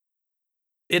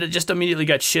 it just immediately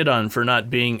got shit on for not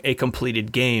being a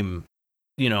completed game,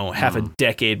 half a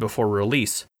decade before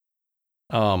release.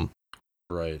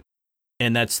 Right.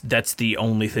 And that's the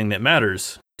only thing that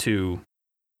matters to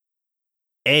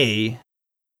A,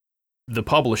 the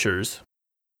publishers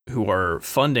who are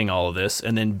funding all of this,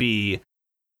 and then B,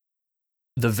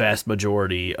 the vast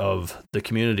majority of the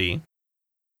community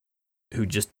who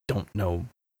just don't know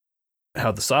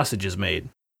how the sausage is made.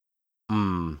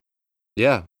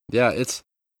 Yeah, it's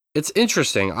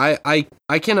interesting. I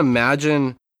can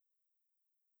imagine,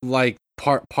 like,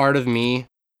 part of me,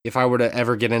 if I were to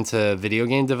ever get into video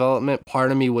game development,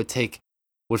 part of me would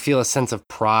feel a sense of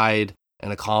pride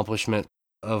and accomplishment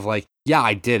of like, yeah,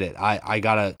 I did it. I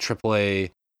got a AAA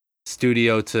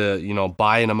studio to,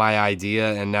 buy into my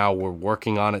idea, and now we're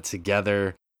working on it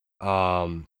together.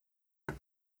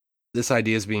 This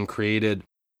idea is being created.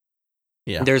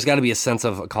 Yeah. There's got to be a sense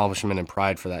of accomplishment and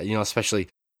pride for that, especially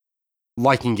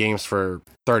liking games for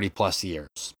 30 plus years,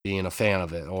 being a fan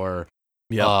of it, or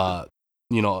a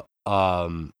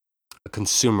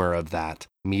consumer of that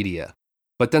media.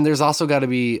 But then there's also got to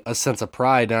be a sense of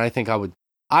pride, and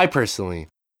I personally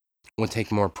would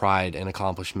take more pride and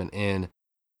accomplishment in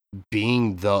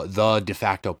being the de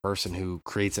facto person who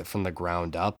creates it from the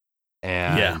ground up,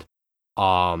 and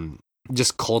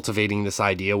just cultivating this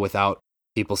idea without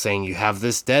people saying, you have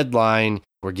this deadline,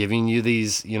 we're giving you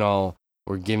these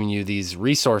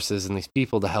resources and these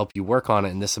people to help you work on it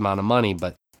and this amount of money,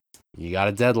 but you got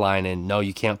a deadline, and no,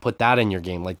 you can't put that in your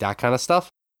game, like that kind of stuff.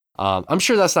 I'm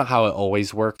sure that's not how it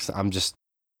always works. I'm just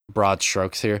broad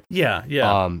strokes here. Yeah.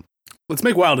 Let's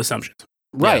make wild assumptions.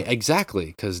 Right, exactly,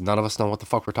 because none of us know what the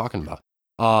fuck we're talking about.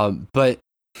 But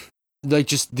like,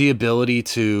 just the ability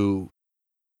to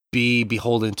be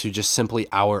beholden to just simply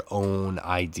our own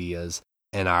ideas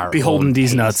and our beholden own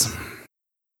these pace. nuts.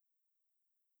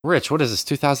 Rich, what is this,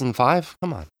 2005?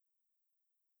 Come on.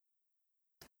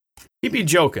 He'd be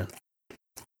joking.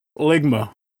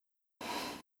 Ligma.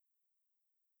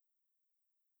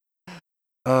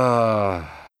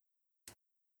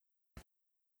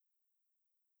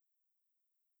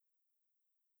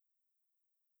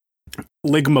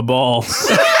 Ligma balls.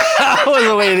 I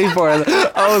was waiting for it.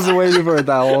 I was waiting for it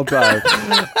that whole time.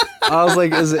 I was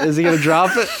like, is he gonna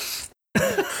drop it?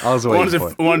 I was waiting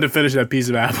for it. Wanted to finish that piece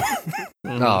of apple.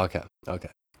 Oh, okay.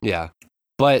 Yeah.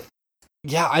 But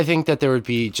yeah, I think that there would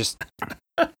be just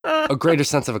a greater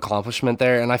sense of accomplishment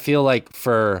there. And I feel like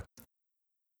for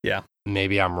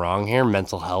maybe I'm wrong here,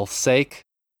 mental health's sake,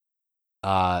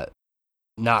 not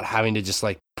having to just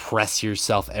like press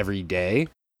yourself every day.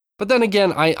 But then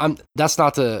again, I'm that's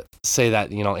not to say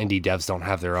that, you know, indie devs don't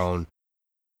have their own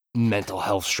mental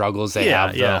health struggles. They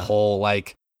have the whole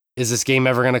like, is this game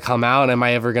ever going to come out? Am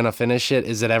I ever going to finish it?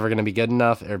 Is it ever going to be good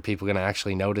enough? Are people going to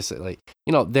actually notice it? Like,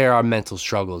 you know, there are mental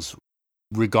struggles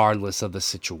regardless of the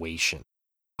situation.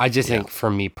 I just think for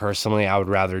me personally, I would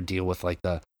rather deal with like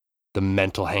the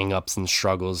mental hangups and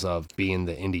struggles of being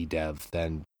the indie dev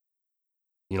than,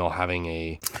 you know, having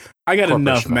a... I got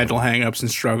enough mental hangups and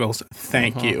struggles.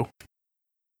 Thank you.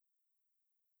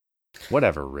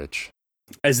 Whatever, Rich.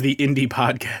 As the indie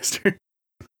podcaster.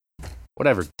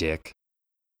 Whatever, Dick.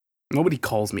 Nobody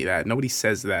calls me that. Nobody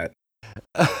says that.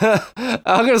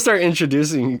 I'm going to start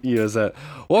introducing you as that.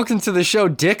 Welcome to the show,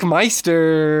 Dick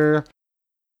Meister.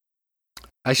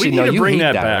 Actually, we need to bring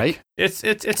that back. Right?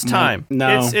 It's time.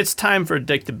 No. It's time for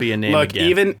Dick to be a name Look,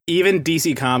 again. even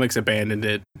DC Comics abandoned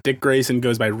it. Dick Grayson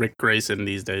goes by Rick Grayson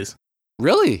these days.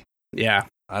 Really? Yeah.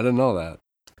 I didn't know that.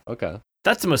 Okay.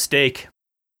 That's a mistake.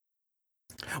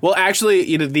 Well, actually,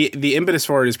 you know, the impetus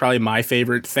for it is probably my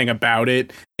favorite thing about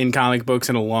it in comic books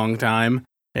in a long time.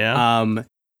 Yeah.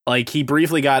 Like he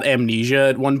briefly got amnesia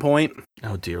at one point.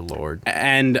 Oh dear Lord.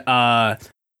 And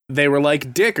they were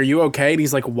like, Dick, are you okay? And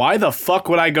he's like, why the fuck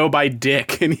would I go by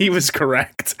Dick? And he was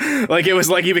correct. Like, it was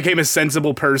like he became a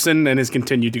sensible person and has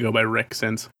continued to go by Rick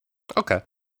since. Okay.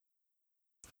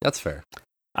 That's fair.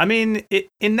 I mean,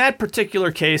 in that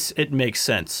particular case, it makes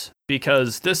sense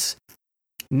because this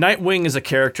Nightwing is a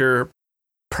character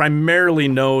primarily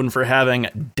known for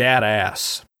having dad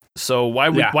ass. So why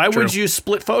would you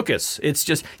split focus? It's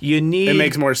just it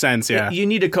makes more sense, yeah. You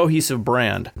need a cohesive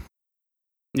brand.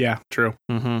 Yeah, true.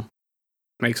 Mm-hmm.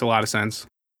 Makes a lot of sense.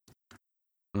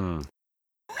 Mm.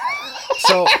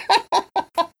 So,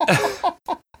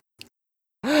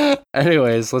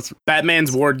 anyways,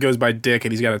 Batman's ward goes by Dick,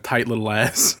 and he's got a tight little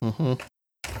ass. Mm-hmm.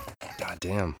 God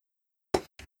damn.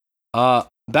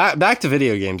 Back to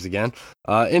video games again.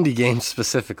 Indie games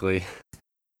specifically.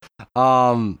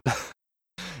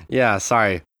 Yeah,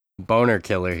 sorry, boner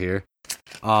killer here.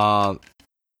 So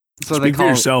Speak for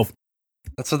yourself.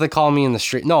 That's what they call me in the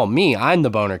street. No, me. I'm the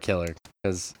boner killer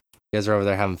because you guys are over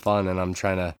there having fun, and I'm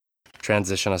trying to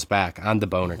transition us back. I'm the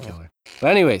boner killer.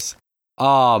 But anyways,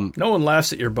 no one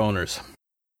laughs at your boners.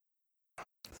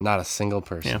 Not a single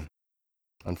person,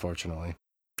 unfortunately.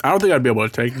 I don't think I'd be able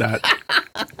to take that.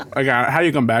 Like, how do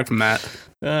you come back from that?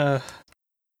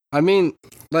 I mean,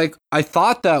 like, I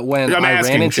thought that when I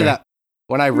ran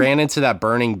into that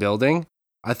burning building,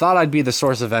 I thought I'd be the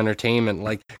source of entertainment.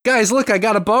 Like, guys, look, I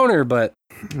got a boner, but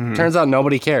turns out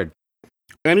nobody cared.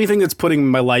 Anything that's putting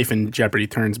my life in jeopardy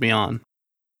turns me on.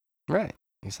 Right,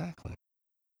 exactly.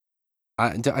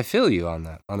 I feel you on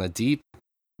that, on a deep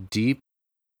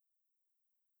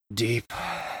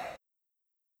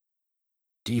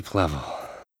level.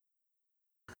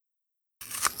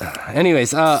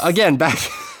 Anyways, again,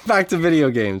 back to video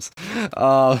games.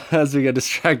 As we get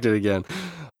distracted again.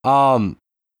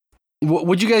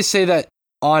 Would you guys say that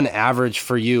on average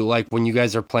for you, like when you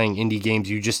guys are playing indie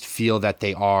games, you just feel that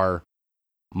they are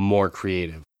more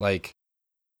creative? Like,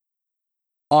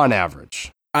 on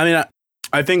average. I mean,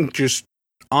 I think just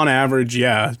on average,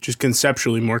 yeah, just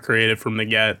conceptually more creative from the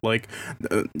get. Like,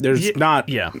 there's not...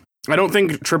 Yeah. I don't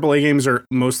think AAA games are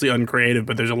mostly uncreative,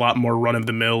 but there's a lot more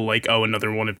run-of-the-mill, like, oh,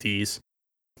 another one of these.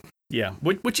 Yeah,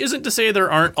 which isn't to say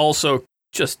there aren't also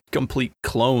just complete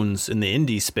clones in the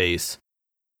indie space.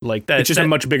 Like that, it's just a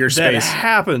much bigger space. That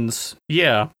happens,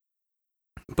 yeah.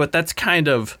 But that's kind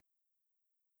of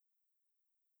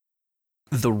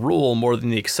the rule more than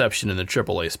the exception in the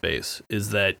AAA space,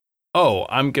 is that, oh,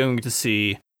 I'm going to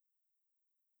see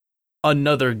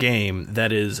another game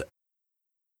that is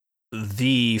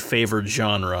the favored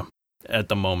genre at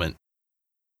the moment.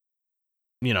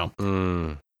 You know,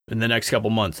 in the next couple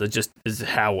months. That just is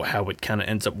how it kind of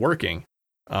ends up working.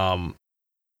 Like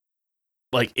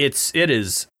it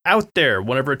is out there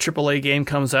whenever a AAA game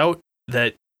comes out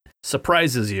that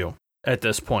surprises you at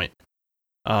this point.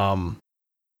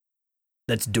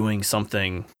 That's doing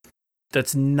something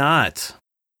that's not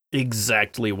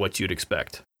exactly what you'd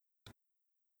expect.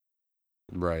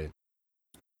 Right.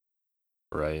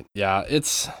 Yeah,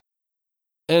 it's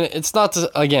not to,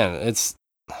 again, it's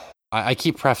I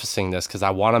keep prefacing this because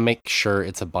I want to make sure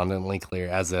it's abundantly clear,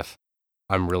 as if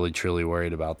I'm really truly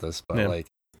worried about this. But like,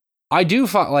 I do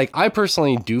find, like, I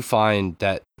personally do find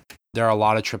that there are a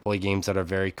lot of AAA games that are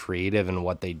very creative in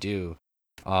what they do.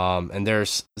 And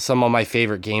there's some of my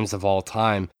favorite games of all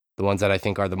time. The ones that I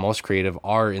think are the most creative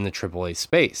are in the AAA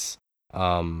space.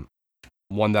 One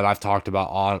that I've talked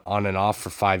about on and off for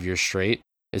 5 years straight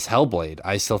is Hellblade.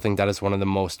 I still think that is one of the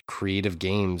most creative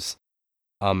games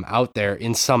out there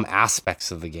in some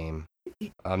aspects of the game.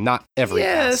 Not every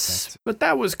aspect. But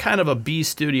that was kind of a B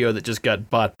studio that just got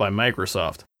bought by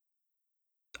Microsoft.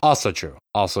 Also true.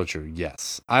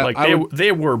 Yes.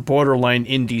 They were borderline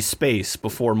indie space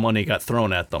before money got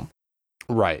thrown at them.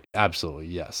 Right. Absolutely.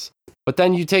 Yes. But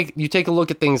then you take a look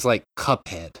at things like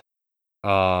Cuphead.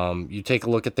 You take a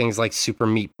look at things like Super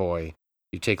Meat Boy.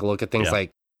 You take a look at things like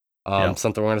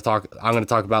something I'm going to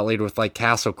talk about later with like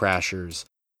Castle Crashers.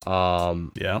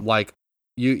 Like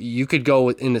you could go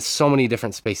into so many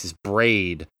different spaces.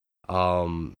 Braid,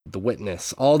 The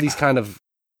Witness, all these kind of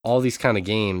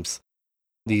games,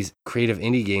 these creative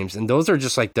indie games, and those are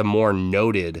just like the more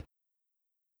noted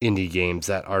indie games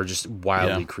that are just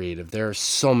wildly creative. There are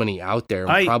so many out there,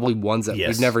 and probably ones that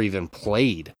we've never even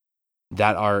played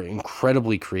that are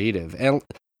incredibly creative. And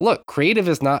look, creative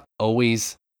is not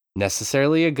always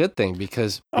necessarily a good thing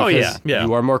because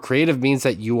you are more creative means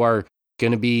that you are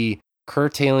going to be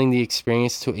curtailing the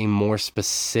experience to a more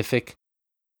specific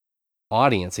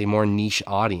audience, a more niche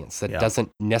audience. That doesn't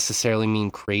necessarily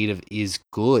mean creative is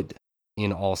good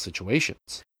in all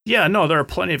situations. Yeah, no, there are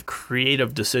plenty of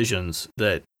creative decisions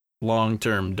that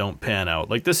long-term don't pan out.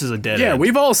 Like, this is a dead end.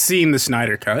 We've all seen the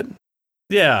Snyder Cut.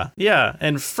 Yeah.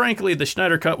 And frankly, the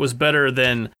Snyder Cut was better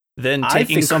than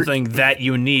taking something that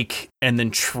unique and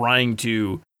then trying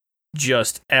to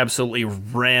just absolutely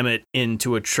ram it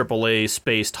into a AAA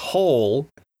spaced hole.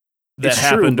 It's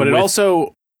true, but it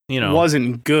also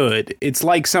wasn't good. It's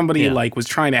like somebody was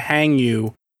trying to hang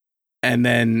you, and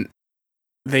then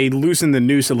they loosen the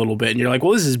noose a little bit, and you're like,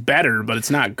 well, this is better, but it's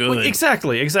not good. Well,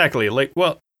 exactly. Like,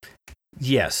 well,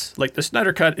 yes, like the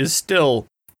Snyder Cut is still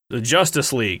the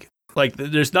Justice League. Like,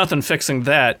 there's nothing fixing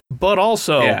that, but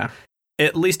also,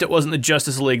 at least it wasn't the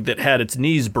Justice League that had its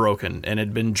knees broken and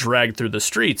had been dragged through the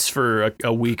streets for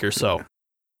a week or so.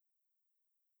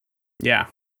 Yeah.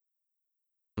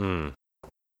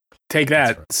 Take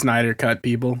that, right. Snyder Cut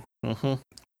people. Mm-hmm.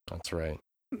 That's right.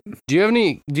 Do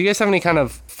you guys have any kind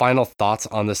of final thoughts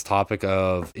on this topic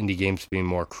of indie games being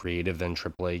more creative than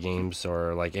AAA games,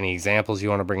 or like any examples you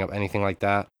want to bring up, anything like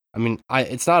that? I mean,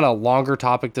 it's not a longer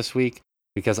topic this week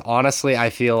because honestly, I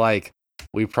feel like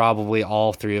we probably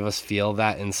all three of us feel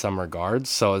that in some regards.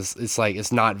 So it's like,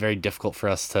 it's not very difficult for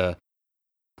us to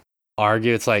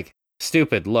argue. It's like,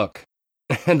 stupid, look,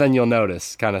 and then you'll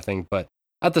notice kind of thing. But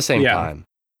at the same time,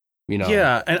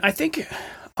 Yeah, and I think,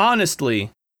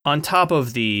 honestly, on top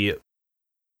of the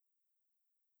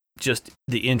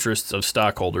interests of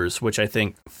stockholders, which I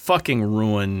think fucking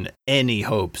ruin any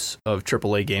hopes of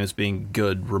AAA games being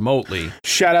good remotely.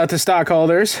 Shout out to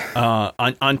stockholders.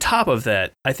 On top of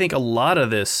that, I think a lot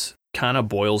of this kind of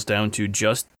boils down to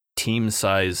just team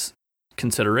size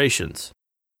considerations.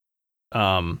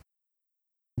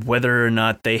 Whether or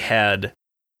not they had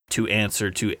to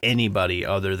answer to anybody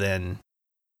other than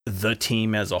the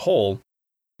team as a whole,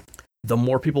 the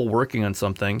more people working on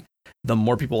something, the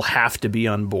more people have to be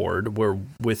on board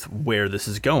with where this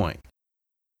is going.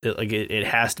 It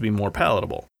has to be more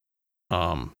palatable.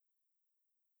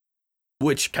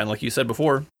 Which, kind of like you said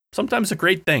before, sometimes a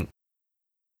great thing.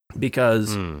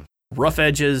 Because rough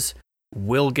edges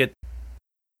will get,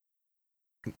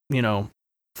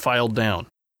 filed down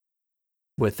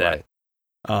with that.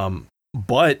 Right.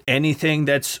 But anything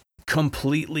that's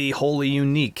completely, wholly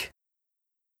unique,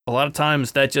 a lot of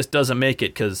times that just doesn't make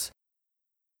it because,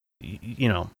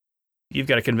 you've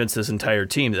got to convince this entire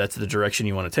team that's the direction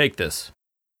you want to take this.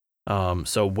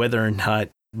 So whether or not,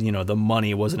 the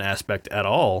money was an aspect at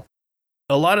all,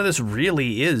 a lot of this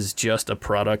really is just a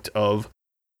product of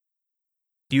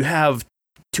you have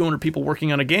 200 people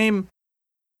working on a game,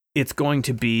 it's going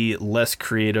to be less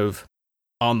creative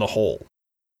on the whole.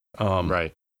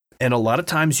 Right. And a lot of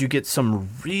times you get some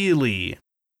really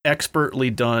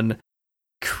expertly done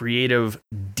creative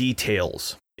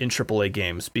details in AAA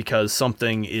games because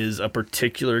something is a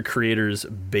particular creator's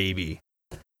baby.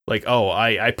 Like,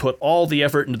 I put all the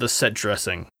effort into the set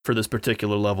dressing for this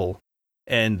particular level,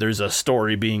 and there's a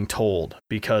story being told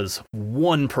because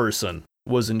one person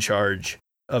was in charge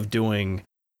of doing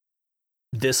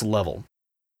this level.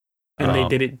 And they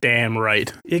did it damn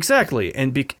right. Exactly.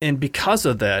 And because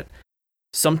of that,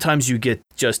 sometimes you get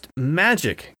just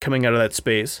magic coming out of that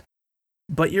space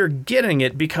but you're getting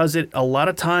it because it a lot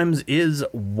of times is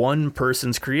one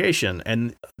person's creation,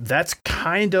 and that's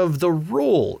kind of the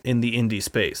rule in the indie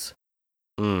space.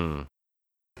 Sure.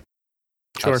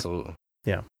 Absolutely.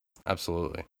 Yeah.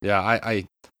 Absolutely. Yeah,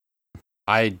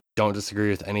 I don't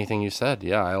disagree with anything you said.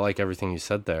 Yeah, I like everything you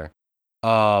said there.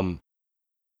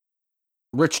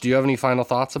 Rich, do you have any final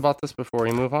thoughts about this before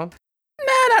we move on?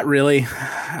 Nah, not really.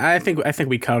 I think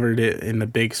we covered it in the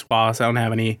big swaths. I don't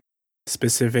have any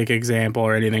specific example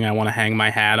or anything I want to hang my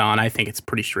hat on. I think it's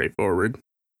pretty straightforward.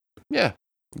 Yeah,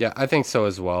 I think so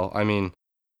as well. I mean,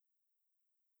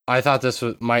 I thought this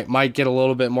might get a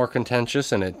little bit more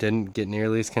contentious, and it didn't get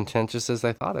nearly as contentious as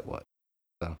I thought it would.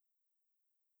 So,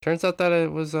 turns out that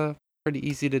it was pretty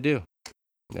easy to do.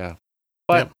 Yeah,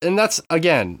 but and that's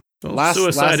again. Well, last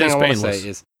thing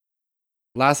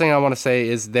I want to say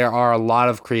is there are a lot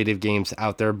of creative games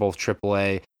out there, both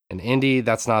AAA and indie.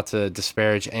 That's not to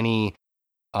disparage any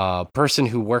person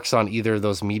who works on either of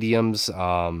those mediums.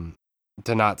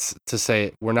 To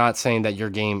say we're not saying that your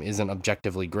game isn't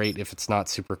objectively great if it's not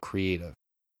super creative.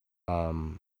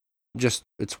 Just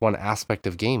it's one aspect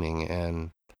of gaming,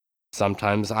 and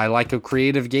sometimes I like a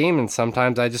creative game, and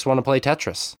sometimes I just want to play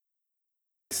Tetris.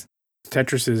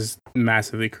 Tetris is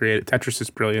massively creative. Tetris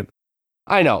is brilliant.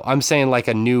 I know. I'm saying like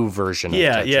a new version of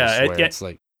Tetris where it's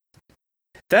like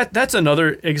that's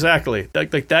another exactly.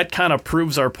 That kind of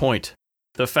proves our point.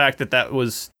 The fact that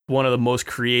was one of the most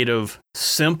creative,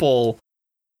 simple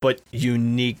but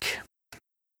unique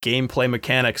gameplay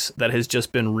mechanics that has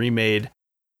just been remade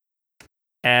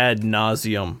ad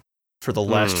nauseum for the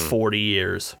last 40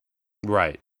 years.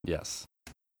 Right. Yes.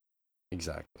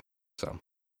 Exactly. So,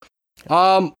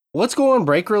 let's go on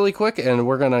break really quick, and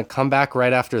we're going to come back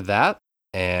right after that,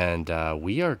 and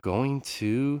we are going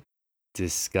to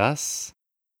discuss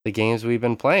the games we've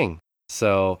been playing.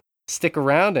 So stick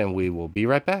around, and we will be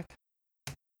right back.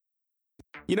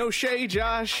 You know, Shay,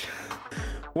 Josh,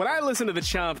 when I listen to the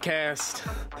Chompcast,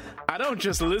 I don't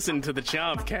just listen to the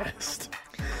Chompcast.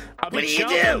 What do you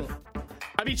do?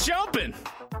 I be chomping.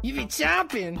 You be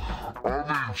chomping?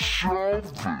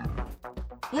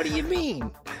 What do you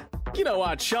mean? You know,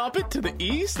 I chomp it to the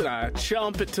east, and I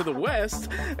chomp it to the west,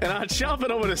 and I chomp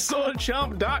it over to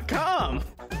swordchomp.com,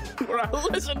 where I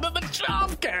listen to the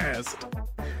Chompcast.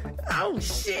 Oh,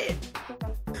 shit.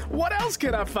 What else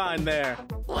can I find there?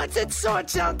 What's at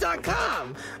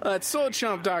swordchomp.com? At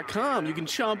swordchomp.com, you can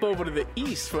chomp over to the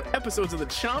east for episodes of the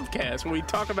Chompcast where we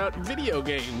talk about video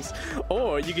games.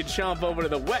 Or you can chomp over to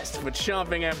the west for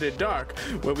Chomping After Dark,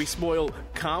 where we spoil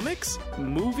comics,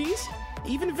 movies,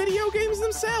 even video games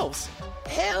themselves.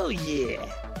 Hell yeah.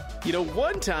 You know,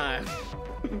 one time,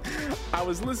 I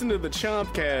was listening to the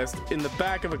Chompcast in the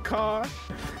back of a car,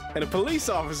 and a police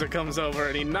officer comes over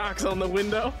and he knocks on the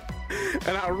window,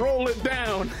 and I roll it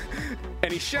down,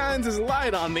 and he shines his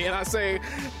light on me, and I say,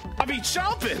 I be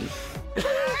chomping.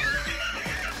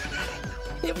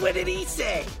 What did he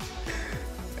say?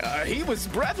 He was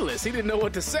breathless. He didn't know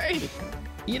what to say.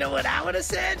 You know what I would have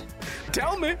said?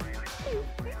 Tell me.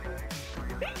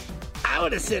 I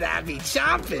would have said I be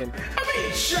chomping. I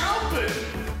be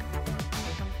chomping.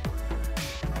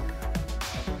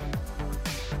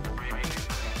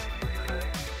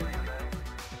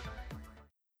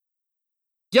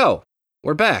 Yo,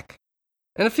 we're back.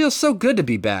 And it feels so good to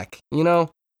be back. You know,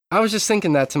 I was just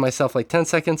thinking that to myself like 10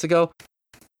 seconds ago.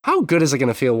 How good is it going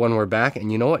to feel when we're back?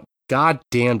 And you know what? God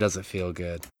damn does it feel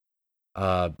good.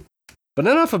 But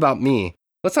enough about me.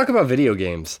 Let's talk about video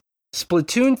games.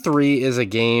 Splatoon 3 is a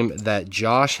game that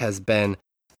Josh has been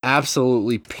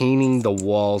absolutely painting the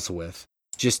walls with.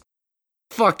 Just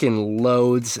fucking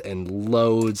loads and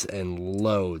loads and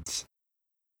loads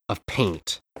of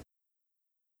paint.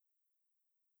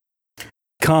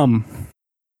 Cummy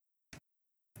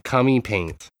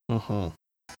paint.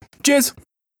 Jizz.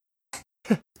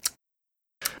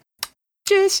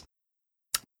 Jizz.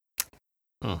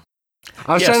 I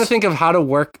was trying to think of how to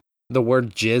work the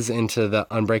word jizz into the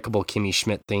Unbreakable Kimmy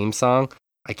Schmidt theme song.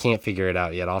 I can't figure it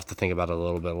out yet. I'll have to think about it a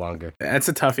little bit longer. That's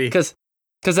a toughie.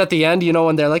 Because at the end, you know,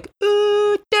 when they're like,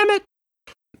 ooh, damn it.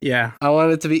 Yeah. I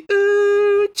want it to be,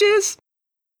 ooh, jizz.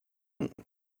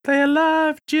 They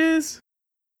alive, jizz.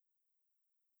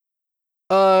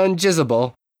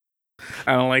 Unjizzable.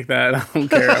 I don't like that. I don't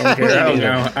care.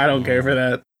 I don't care for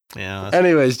that. Yeah.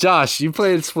 Anyways, Josh, you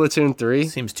played Splatoon 3.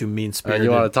 Seems too mean-spirited.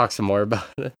 You want to talk some more about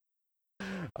it?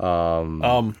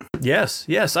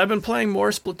 Yes. I've been playing more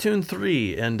Splatoon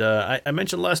 3, and I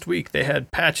mentioned last week they had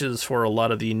patches for a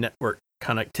lot of the network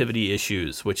connectivity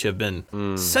issues, which have been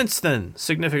since then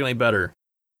significantly better.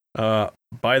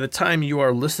 By the time you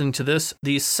are listening to this,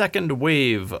 the second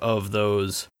wave of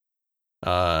those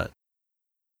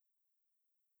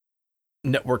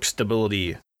network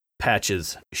stability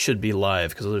patches should be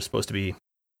live because they're supposed to be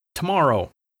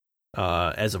tomorrow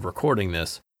as of recording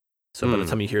this. So by the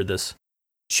time you hear this,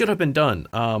 should have been done.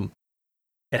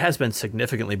 It has been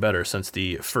significantly better since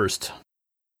the first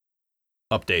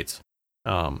updates.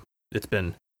 It's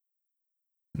been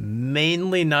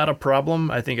mainly not a problem.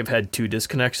 I think I've had 2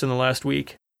 disconnects in the last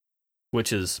week,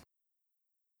 which is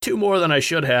 2 more than I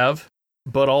should have,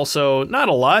 but also not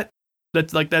a lot.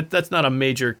 That's not a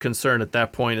major concern at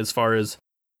that point as far as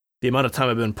the amount of time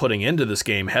I've been putting into this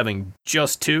game. Having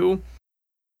just 2,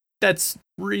 that's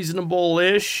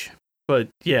reasonable-ish. But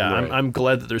yeah, right. I'm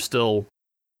glad that they're still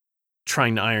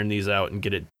trying to iron these out and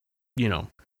get it,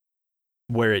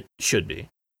 where it should be.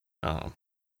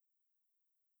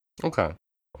 Okay.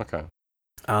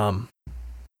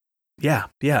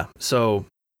 Yeah. So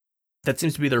that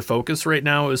seems to be their focus right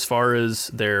now as far as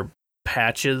their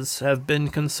patches have been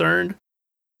concerned,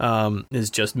 is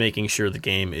just making sure the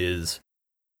game is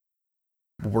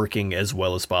working as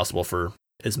well as possible for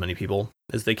as many people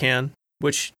as they can,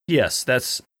 which, yes,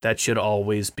 that should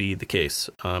always be the case.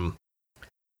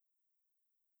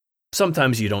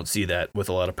 Sometimes you don't see that with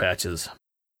a lot of patches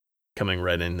coming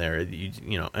right in there.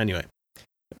 Anyway.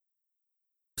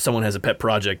 Someone has a pet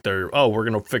project, we're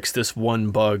going to fix this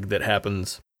one bug that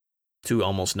happens to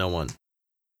almost no one,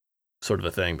 sort of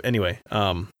a thing. Anyway,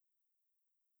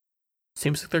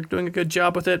 seems like they're doing a good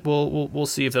job with it. We'll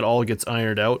see if it all gets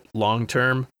ironed out long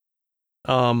term.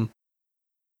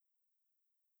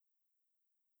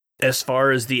 As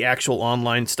far as the actual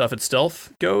online stuff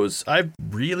itself goes, I've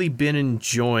really been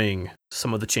enjoying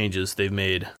some of the changes they've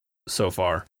made so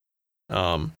far.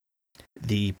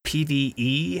 The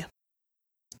PvE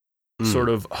sort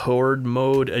of horde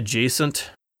mode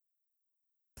adjacent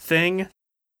thing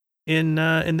in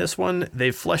this one,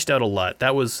 they've fleshed out a lot.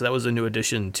 That was a new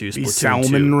addition to Splatoon 2. The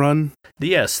salmon run?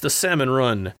 Yes, the salmon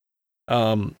run,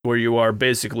 where you are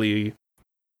basically,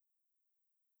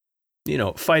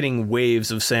 fighting waves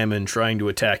of salmon trying to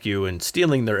attack you and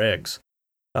stealing their eggs,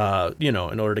 in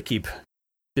order to keep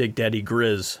Big Daddy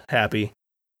Grizz happy.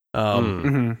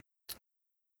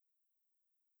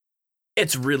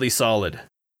 It's really solid.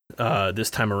 This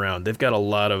time around, they've got a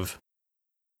lot of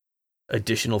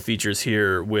additional features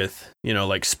here with,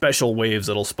 like special waves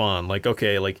that'll spawn. Like,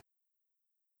 okay, like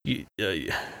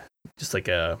just like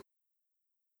a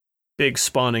big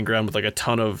spawning ground with like a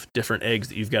ton of different eggs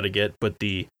that you've got to get, but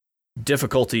the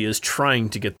difficulty is trying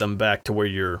to get them back to where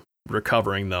you're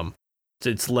recovering them.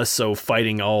 It's less so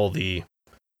fighting all the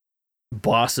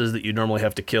bosses that you normally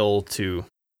have to kill to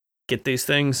get these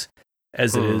things,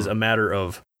 as it is a matter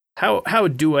of how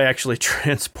do I actually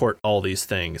transport all these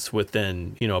things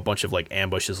within, a bunch of like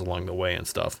ambushes along the way and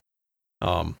stuff.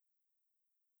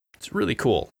 It's really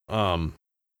cool.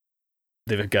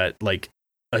 They've got like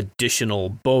additional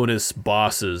bonus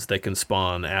bosses that can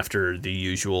spawn after the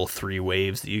usual 3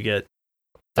 waves that you get.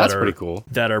 That's pretty cool.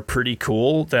 That are pretty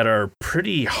cool, that are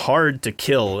pretty hard to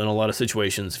kill in a lot of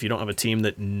situations if you don't have a team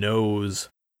that knows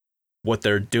what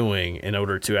they're doing in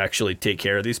order to actually take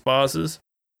care of these bosses.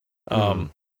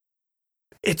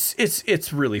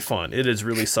 It's really fun. It is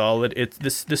really solid.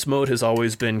 This mode has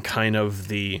always been kind of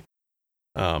the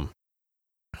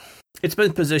it's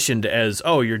been positioned as,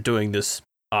 you're doing this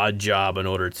odd job in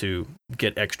order to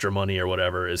get extra money or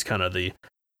whatever, is kind of the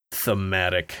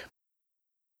thematic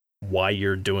why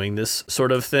you're doing this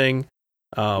sort of thing.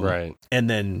 Right. And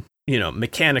then,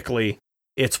 mechanically,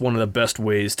 it's one of the best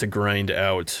ways to grind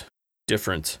out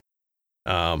different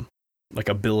like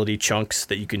ability chunks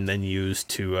that you can then use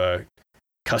to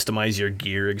customize your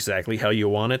gear exactly how you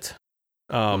want it.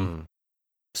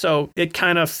 So it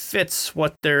kind of fits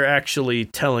what they're actually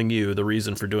telling you the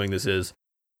reason for doing this is,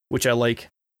 which I like.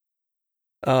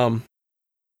 Not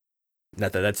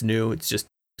that that's new, it's just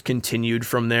continued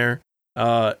from there.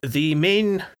 The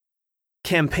main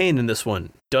campaign in this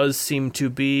one does seem to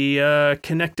be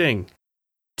connecting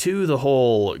to the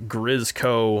whole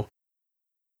Grizzco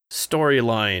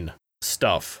storyline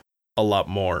stuff a lot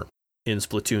more in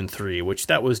Splatoon 3, which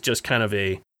that was just kind of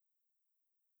a,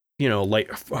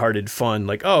 light-hearted fun,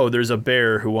 like, there's a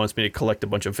bear who wants me to collect a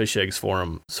bunch of fish eggs for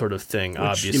him sort of thing. Which,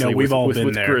 obviously, we've all been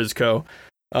with there. Grizzco.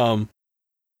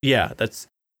 Yeah, that's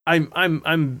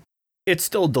it's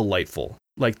still delightful.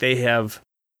 Like, they have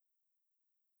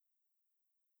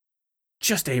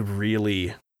just a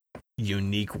really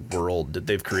unique world that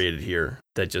they've created here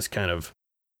that just kind of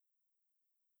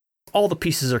all the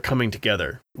pieces are coming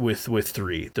together with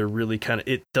 3. They're really kind of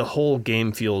the whole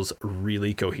game feels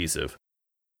really cohesive.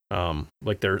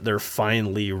 Like they're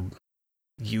finally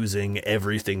using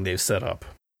everything they've set up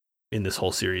in this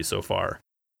whole series so far.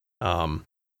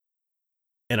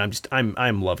 and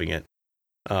I'm loving it.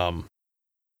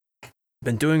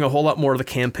 Been doing a whole lot more of the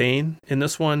campaign in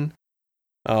this one.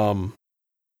 I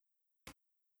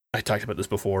talked about this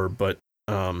before, but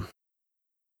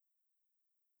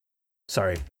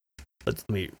sorry. Let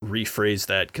me rephrase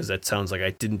that, because that sounds like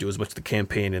I didn't do as much of the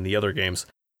campaign in the other games.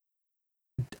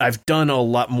 I've done a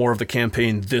lot more of the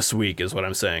campaign this week, is what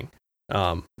I'm saying.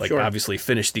 Sure. Obviously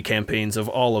finished the campaigns of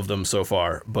all of them so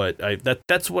far, but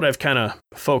that's what I've kind of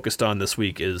focused on this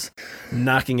week, is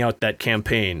knocking out that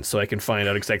campaign so I can find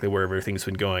out exactly where everything's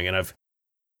been going, and I've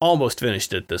almost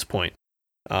finished it at this point.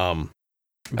 Hell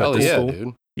yeah,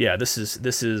 dude. Yeah, this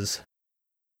is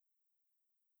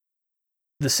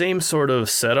the same sort of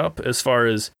setup as far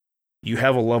as you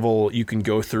have a level, you can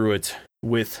go through it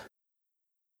with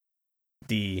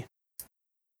the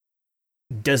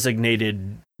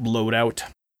designated loadout.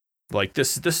 Like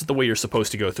this is the way you're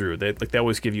supposed to go through. They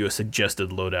always give you a suggested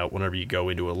loadout whenever you go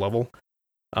into a level.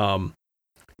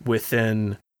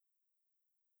 Within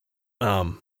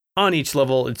on each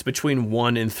level, it's between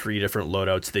 1 and 3 different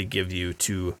loadouts they give you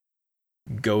to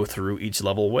go through each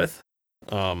level with,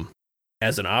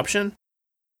 as an option.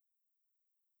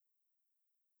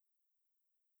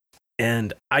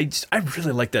 And I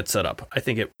really like that setup. I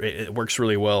think it works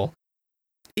really well,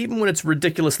 even when it's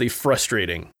ridiculously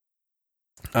frustrating.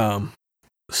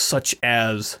 Such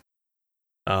as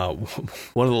one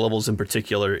of the levels in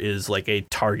particular is like a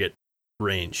target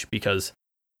range, because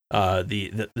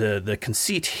the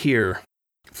conceit here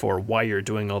for why you're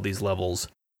doing all these levels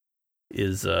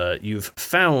is you've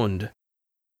found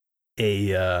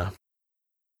a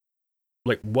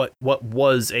like what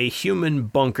was a human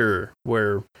bunker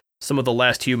where some of the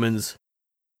last humans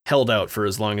held out for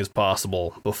as long as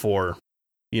possible before,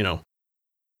 the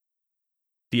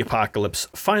apocalypse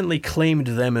finally claimed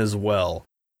them as well.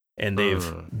 And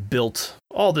they've built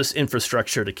all this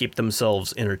infrastructure to keep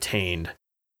themselves entertained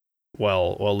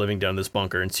while living down this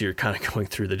bunker. And so you're kind of going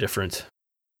through the different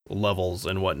levels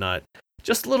and whatnot.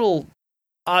 Just little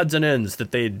odds and ends that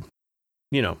they'd,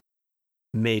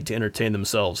 made to entertain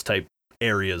themselves type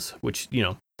areas, which,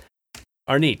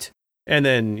 are neat. And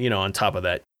then, on top of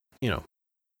that,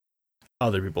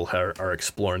 other people are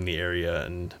exploring the area,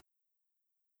 and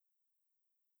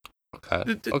okay.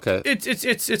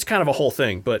 It's kind of a whole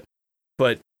thing, but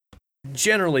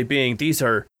generally being, these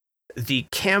are the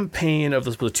campaign of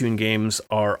the Splatoon games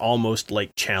are almost like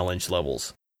challenge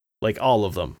levels, like all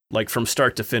of them, like from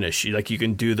start to finish. Like you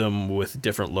can do them with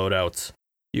different loadouts.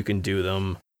 You can do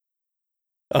them.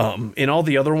 In all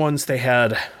the other ones, they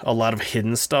had a lot of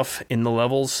hidden stuff in the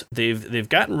levels. They've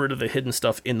gotten rid of the hidden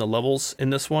stuff in the levels in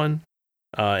this one,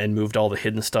 and moved all the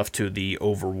hidden stuff to the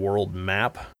overworld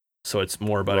map. So it's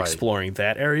more about exploring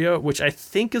that area, which I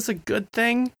think is a good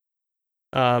thing,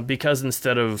 because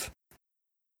instead of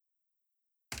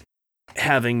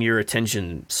having your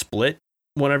attention split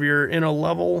whenever you're in a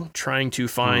level, trying to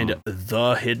find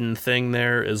the hidden thing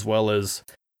there as well as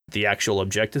the actual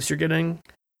objectives you're getting,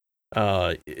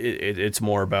 it's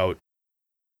more about,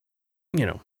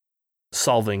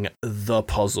 solving the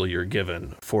puzzle you're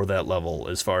given for that level,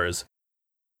 as far as,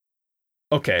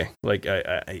 okay, like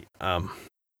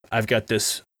I've got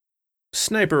this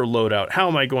sniper loadout. How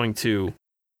am I going to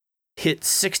hit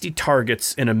 60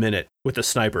 targets in a minute with a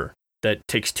sniper that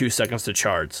takes 2 seconds to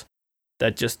charge?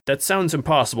 That sounds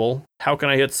impossible. How can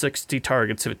I hit 60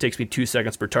 targets if it takes me 2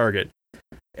 seconds per target?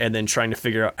 And then trying to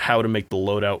figure out how to make the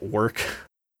loadout work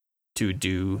to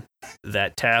do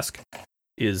that task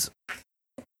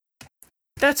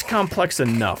that's complex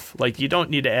enough. Like, you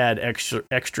don't need to add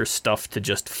extra stuff to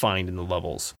just find in the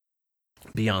levels.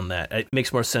 Beyond that, it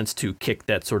makes more sense to kick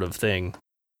that sort of thing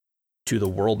to the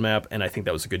world map, and I think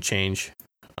that was a good change.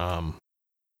 I'm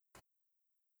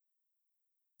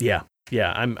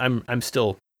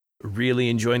still really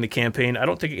enjoying the campaign. I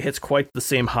don't think it hits quite the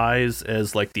same highs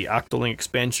as like the Octoling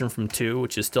expansion from 2,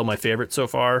 which is still my favorite so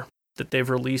far that they've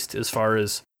released, as far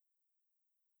as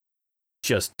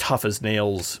just tough as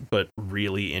nails but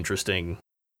really interesting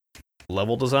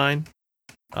level design.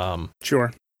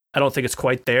 Sure. I don't think it's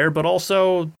quite there, but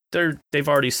also they've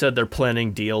already said they're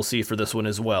planning DLC for this one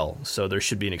as well, so there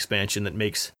should be an expansion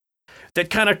that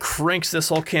kind of cranks this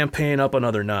whole campaign up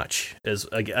another notch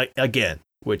again,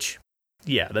 which,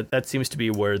 yeah, that seems to be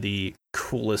where the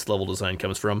coolest level design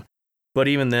comes from. But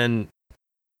even then,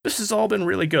 this has all been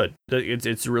really good.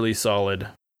 It's really solid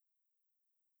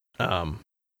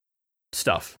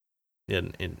stuff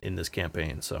in this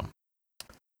campaign. So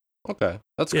okay,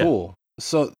 that's cool.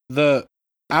 So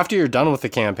after you're done with the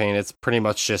campaign, it's pretty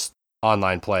much just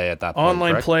online play at that point.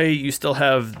 Online correct? play, you still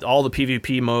have all the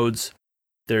PvP modes.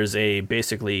 There's a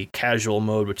basically casual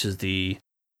mode, which is the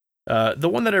The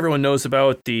one that everyone knows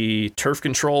about, the turf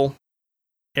control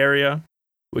area,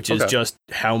 which is just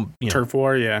how turf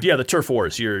war, yeah, the turf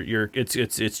wars.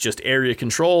 It's just area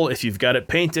control. If you've got it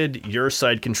painted, your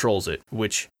side controls it,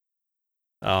 which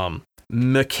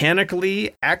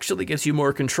mechanically actually gives you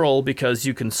more control because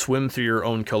you can swim through your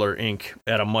own color ink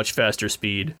at a much faster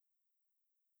speed.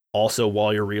 Also,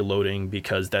 while you're reloading,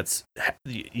 because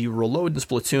you reload in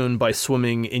Splatoon by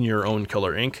swimming in your own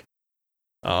color ink.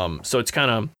 So it's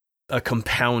kind of a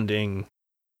compounding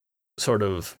sort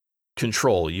of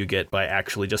control you get by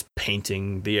actually just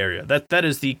painting the area. That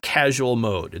is the casual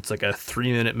mode. It's like a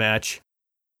 3-minute match,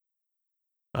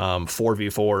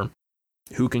 4v4.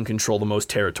 Who can control the most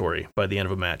territory by the end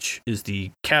of a match is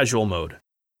the casual mode,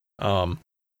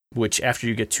 which after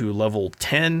you get to level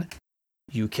 10,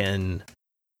 you can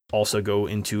also go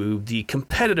into the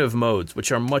competitive modes,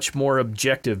 which are much more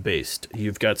objective based.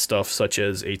 You've got stuff such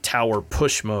as a tower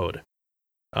push mode,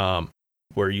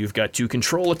 where you've got to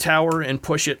control a tower and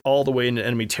push it all the way into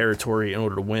enemy territory in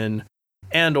order to win.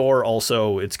 And or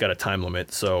also it's got a time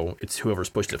limit, so it's whoever's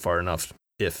pushed it far enough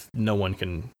if no one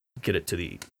can get it to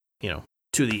the,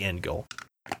 to the end goal.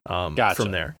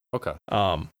 From there. Okay.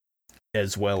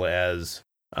 As well as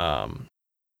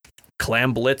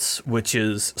Clam Blitz, which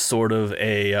is sort of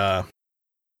a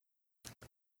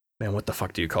man, what the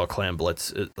fuck do you call Clam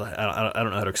Blitz? I don't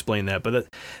know how to explain that, but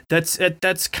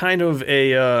that's kind of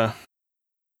a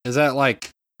is that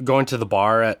like going to the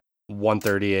bar at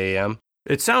 1:30 a.m.?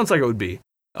 It sounds like it would be.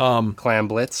 Clam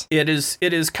Blitz. It is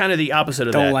kind of the opposite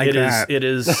of Don't that. like that.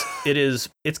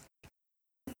 It's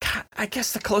I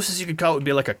guess the closest you could call it would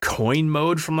be like a coin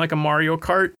mode from like a Mario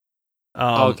Kart.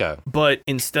 Okay. But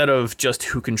instead of just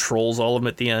who controls all of them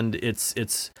at the end,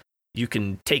 it's you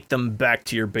can take them back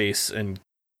to your base and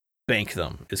bank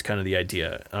them is kind of the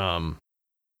idea.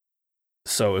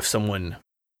 So if someone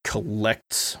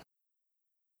collects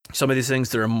some of these things,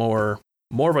 they're more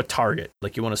of a target.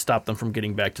 Like you want to stop them from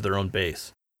getting back to their own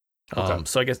base. Okay.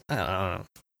 So I guess I don't know.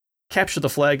 Capture the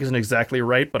flag isn't exactly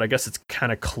right, but I guess it's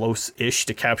kind of close-ish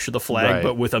to capture the flag, right.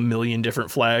 But with a million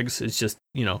different flags. It's just,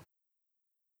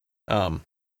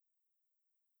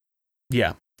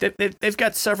 yeah, they've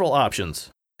got several options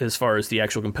as far as the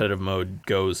actual competitive mode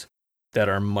goes that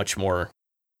are much more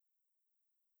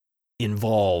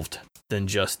involved than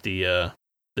just the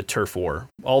turf war.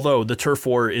 Although the turf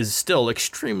war is still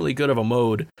extremely good of a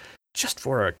mode just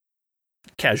for a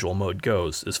casual mode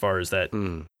goes, as far as that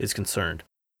is concerned.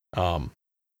 And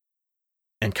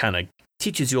kind of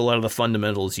teaches you a lot of the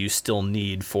fundamentals you still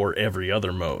need for every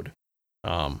other mode.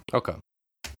 Okay.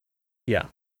 Yeah.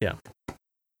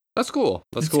 That's cool.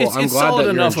 I'm glad solid that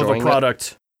enough you're of a enjoying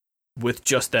product with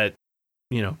just that,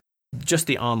 just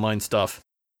the online stuff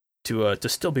to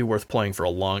still be worth playing for a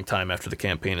long time after the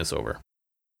campaign is over.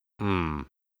 Okay,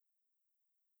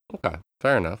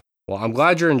 fair enough. Well, I'm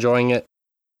glad you're enjoying it.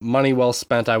 Money well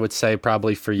spent, I would say,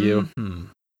 probably for you. Mm-hmm.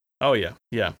 Oh, yeah.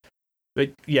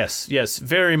 But yes,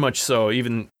 very much so.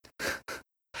 Even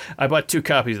I bought 2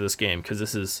 copies of this game because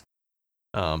this is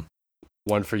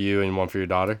one for you and one for your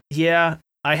daughter. Yeah,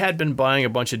 I had been buying a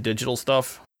bunch of digital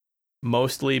stuff,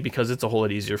 mostly because it's a whole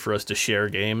lot easier for us to share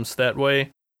games that way.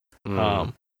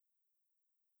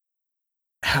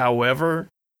 However,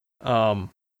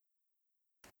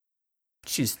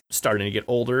 she's starting to get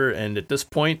older, and at this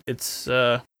point, it's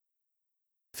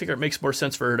I figure it makes more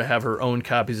sense for her to have her own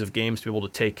copies of games to be able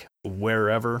to take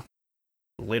wherever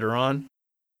later on.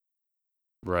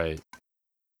 Right.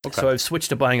 Okay. So I've switched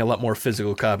to buying a lot more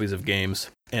physical copies of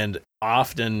games, and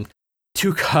often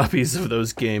 2 copies of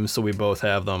those games, so we both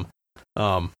have them.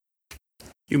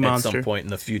 You monster. At some point in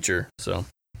the future. So,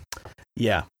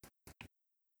 yeah.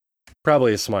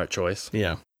 Probably a smart choice.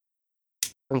 Yeah.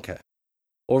 Okay.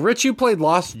 Well, Rich, you played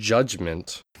Lost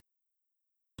Judgment.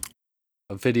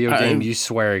 A video game you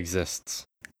swear exists.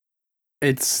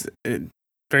 It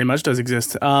very much does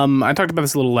exist. I talked about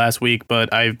this a little last week, but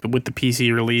with the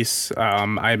PC release,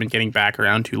 I've been getting back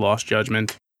around to Lost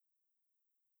Judgment.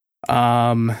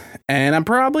 And I'm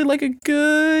probably like a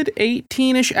good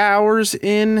 18-ish hours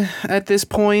in at this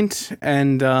point.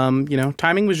 And,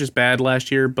 timing was just bad last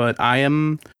year, but I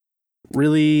am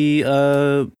really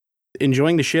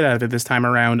enjoying the shit out of it this time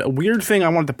around. A weird thing I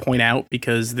wanted to point out,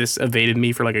 because this evaded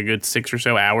me for like a good 6 or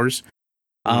so hours.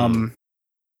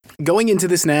 Going into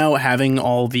this now, having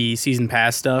all the season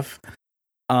pass stuff,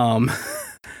 I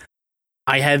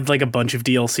had like a bunch of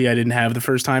DLC I didn't have the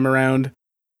first time around,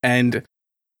 and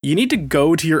you need to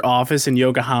go to your office in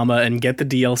Yokohama and get the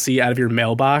DLC out of your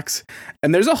mailbox,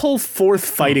 and there's a whole 4th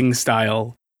fighting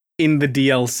style in the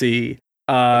DLC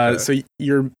Okay. So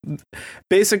you're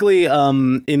basically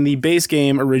in the base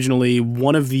game originally,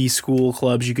 one of the school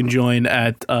clubs you can join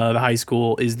at the high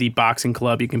school is the boxing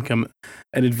club. You can become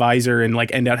an advisor and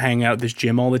like end up hanging out at this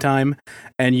gym all the time,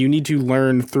 and you need to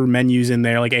learn through menus in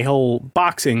there like a whole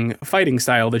boxing fighting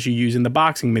style that you use in the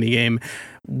boxing minigame.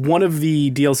 One of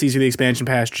the DLCs for the expansion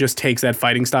pass just takes that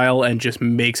fighting style and just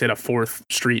makes it a 4th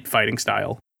Street fighting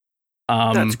style.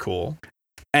 That's cool.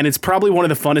 And it's probably one of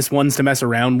the funnest ones to mess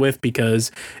around with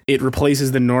because it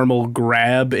replaces the normal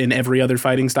grab in every other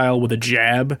fighting style with a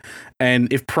jab.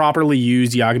 And if properly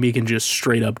used, Yagami can just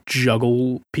straight up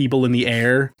juggle people in the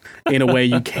air in a way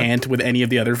you can't with any of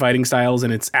the other fighting styles.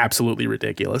 And it's absolutely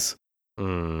ridiculous.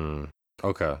 Okay.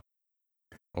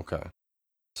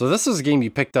 So this is a game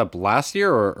you picked up last year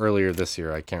or earlier this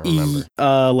year? I can't remember.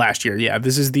 Last year, yeah.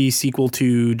 This is the sequel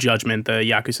to Judgment, the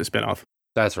Yakuza spinoff.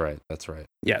 That's right.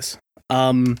 Yes.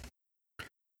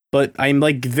 But I'm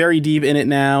like very deep in it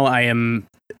now. I am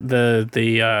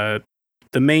the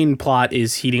main plot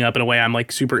is heating up in a way I'm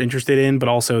like super interested in, but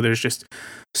also there's just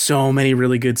so many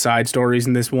really good side stories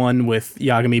in this one with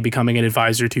Yagami becoming an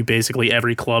advisor to basically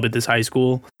every club at this high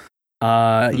school.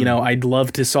 You know, I'd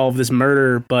love to solve this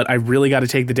murder, but I really got to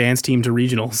take the dance team to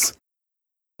regionals.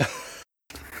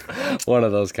 One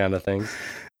of those kind of things.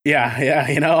 Yeah,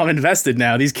 you know, I'm invested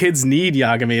now. These kids need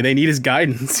Yagami. They need his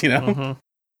guidance, you know? Mm-hmm.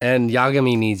 And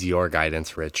Yagami needs your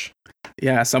guidance, Rich.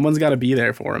 Yeah, someone's got to be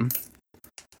there for him.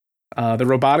 The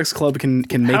robotics club can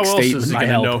make How else state is with he my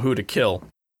gonna help. know who to kill?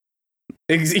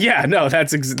 Yeah, no,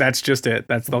 that's just it.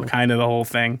 That's the kind of the whole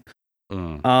thing.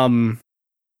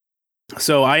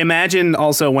 So I imagine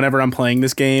also whenever I'm playing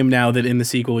this game, now that in the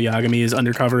sequel Yagami is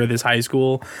undercover at this high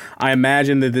school, I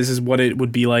imagine that this is what it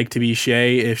would be like to be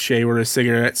Shay if Shay were a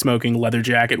cigarette smoking, leather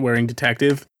jacket wearing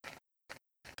detective.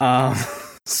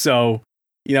 So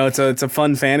you know, it's a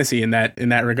fun fantasy in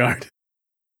that regard.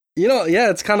 You know, yeah,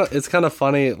 it's kind of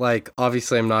funny. Like,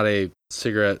 obviously, I'm not a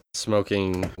cigarette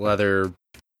smoking, leather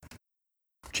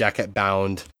jacket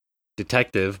bound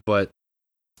detective, but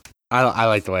I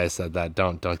like the way I said that.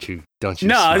 Don't you? No,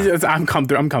 smile. I'm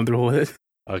comfortable with it.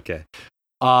 Okay.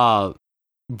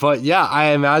 But yeah,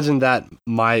 I imagine that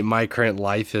my current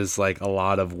life is like a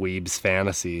lot of weeb's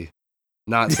fantasy.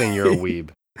 Not saying you're a weeb.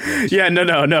 Yeah,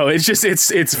 no. It's just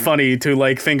it's funny to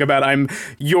like think about.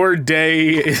 Your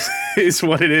day is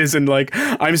what it is, and like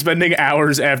I'm spending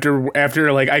hours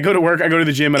after like I go to work, I go to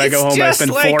the gym, and I go home. I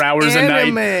spend 4 hours a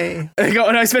night.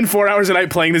 I spend 4 hours a night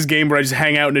playing this game where I just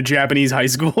hang out in a Japanese high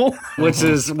school, which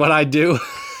is what I do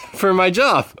for my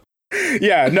job.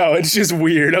 Yeah, no, it's just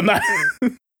weird. I'm not.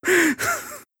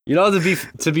 You know,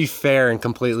 to be fair and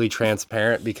completely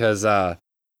transparent, because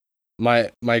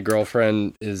my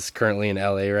girlfriend is currently in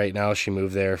LA right now. She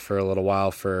moved there for a little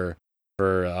while for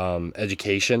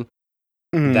education.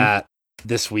 Mm-hmm. That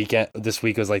this week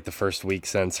was like the first week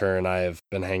since her and I have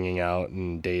been hanging out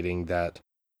and dating that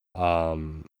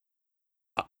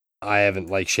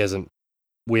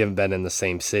we haven't been in the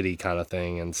same city kind of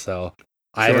thing, and so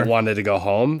I haven't wanted to go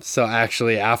home. So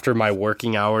actually, after my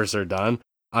working hours are done,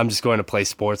 I'm just going to play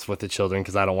sports with the children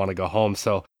because I don't want to go home.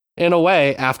 So in a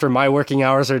way, after my working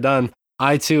hours are done,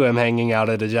 I too am hanging out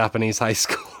at a Japanese high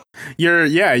school. You're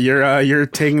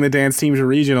taking the dance team to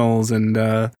regionals and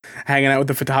hanging out with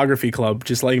the photography club,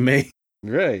 just like me.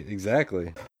 Right,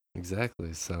 exactly.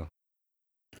 So,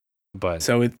 but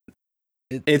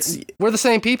it's we're the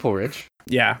same people, Rich.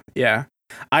 Yeah.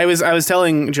 I was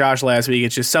telling Josh last week.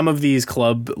 It's just some of these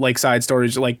club like side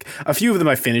stories, like a few of them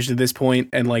I finished at this point,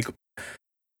 and like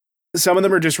some of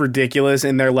them are just ridiculous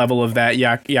in their level of that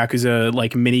Yakuza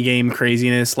like minigame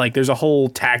craziness. Like there's a whole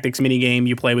tactics minigame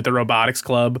you play with the robotics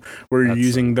club where you're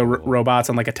using the robots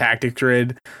on like a tactic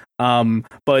grid.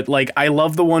 But like I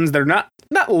love the ones that are not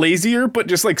lazier, but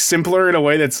just like simpler in a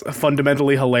way that's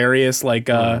fundamentally hilarious. Like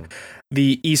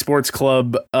the esports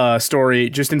club story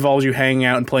just involves you hanging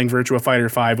out and playing Virtua Fighter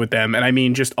 5 with them, and I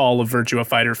mean just all of Virtua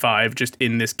Fighter 5 just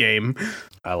in this game.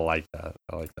 I like that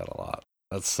a lot.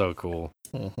 That's so cool.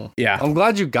 Mm-hmm. Yeah, I'm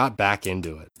glad you got back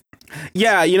into it.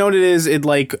 Yeah, you know what it is? It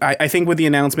like I think with the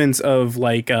announcements of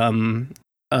like a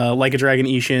Dragon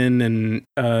Ishin and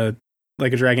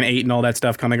like a Dragon 8 and all that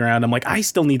stuff coming around, I'm like, I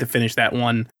still need to finish that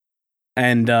one.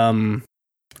 And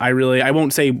I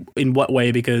won't say in what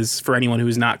way, because for anyone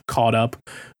who's not caught up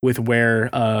with where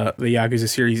the Yakuza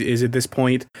series is at this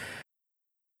point,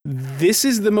 this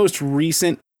is the most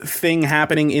recent thing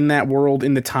happening in that world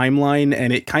in the timeline,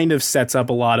 and it kind of sets up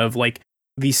a lot of like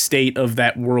the state of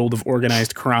that world of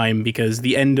organized crime, because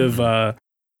the end of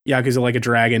Yakuza Like a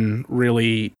Dragon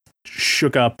really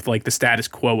shook up like the status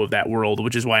quo of that world,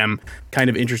 which is why I'm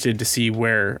kind of interested to see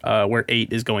where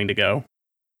 8 is going to go.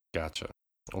 Gotcha.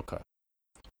 Okay.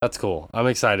 That's cool. I'm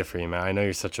excited for you, man. I know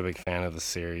you're such a big fan of the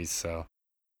series, so.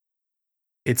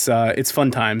 It's fun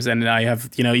times, and I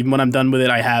have, even when I'm done with it,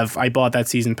 I bought that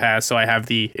season pass, so I have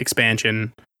the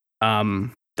expansion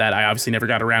that I obviously never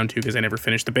got around to because I never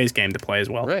finished the base game to play as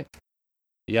well. Right.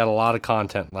 You got a lot of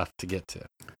content left to get to.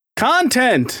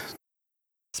 Content!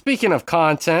 Speaking of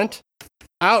content,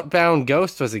 Outbound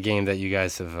Ghost was a game that you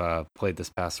guys have played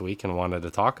this past week and wanted to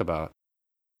talk about.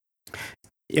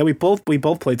 Yeah, we both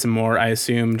played some more, I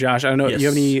assume. Josh, I don't know, Yes. you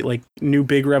have any like new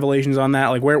big revelations on that?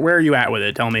 Like where are you at with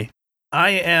it? Tell me.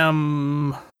 I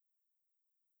am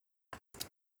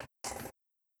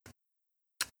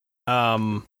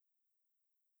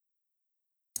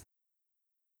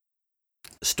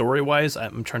story-wise,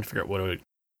 I'm trying to figure out what to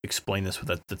explain this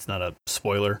with that's not a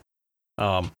spoiler.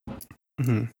 Because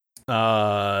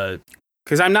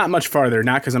I'm not much farther,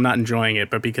 not because I'm not enjoying it,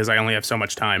 but because I only have so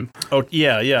much time. Oh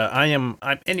yeah, I'm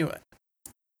anyway.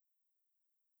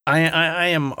 I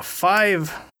am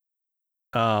 5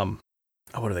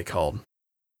 what are they called?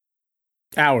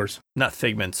 Hours. Not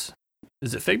figments.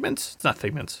 Is it figments? It's not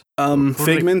figments.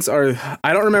 Figments are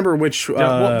I don't remember which what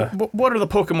are the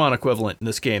Pokemon equivalent in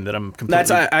this game that I'm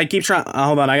completely I keep trying.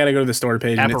 Hold on, I gotta go to the story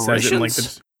page and it says it in like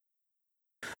the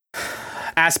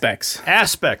aspects.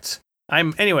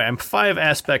 I'm 5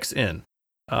 aspects in.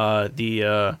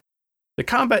 The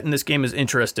combat in this game is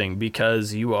interesting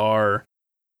because you are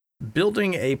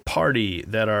building a party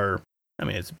that are,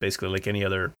 it's basically like any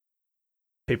other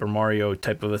Paper Mario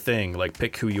type of a thing. Like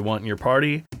pick who you want in your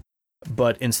party,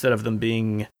 but instead of them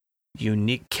being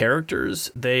unique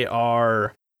characters, they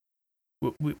are.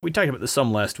 We talked about this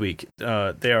some last week.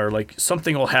 They are like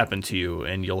something will happen to you,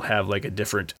 and you'll have like a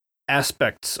different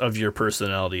aspects of your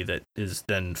personality that is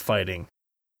then fighting,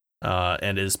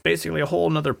 and is basically a whole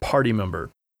another party member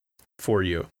for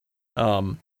you.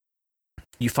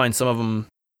 You find some of them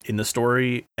in the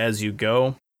story as you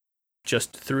go,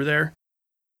 just through there,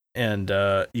 and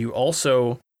you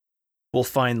also will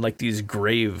find like these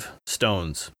grave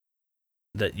stones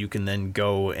that you can then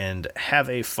go and have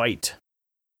a fight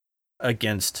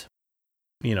against,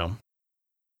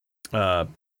 a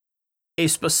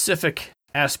specific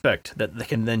aspect that they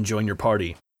can then join your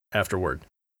party afterward.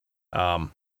 And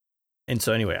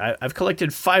so anyway, I've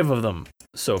collected 5 of them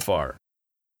so far,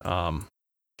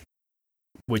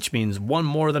 which means 1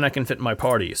 more than I can fit in my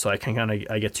party. So I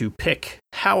get to pick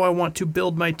how I want to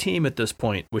build my team at this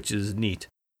point, which is neat.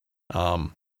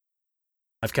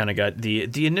 I've kind of got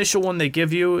the initial one they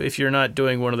give you if you're not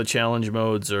doing one of the challenge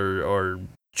modes or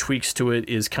tweaks to it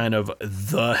is kind of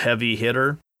the heavy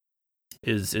hitter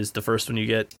is the first one you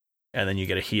get, and then you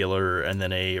get a healer and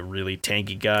then a really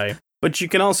tanky guy. But you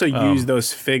can also use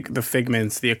those the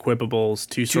figments, the equipables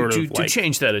to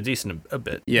change that a decent a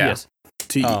bit. Yeah. Yes.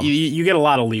 You get a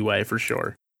lot of leeway for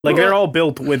sure. Like they're all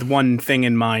built with one thing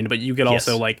in mind, but you could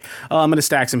also like, I'm going to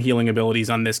stack some healing abilities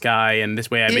on this guy, and this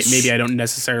way maybe I don't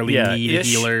necessarily need a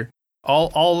healer.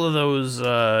 All of those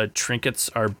trinkets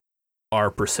are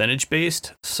percentage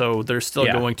based, so they're still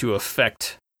going to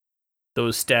affect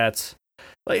those stats.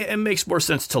 Like it makes more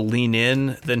sense to lean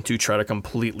in than to try to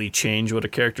completely change what a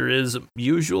character is.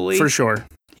 Usually, for sure.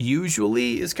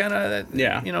 Usually is kind of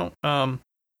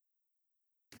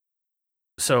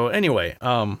So anyway,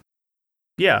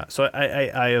 So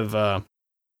I have I've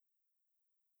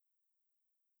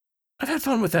had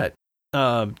fun with that.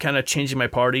 Kind of changing my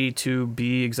party to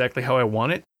be exactly how I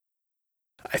want it.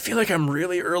 I feel like I'm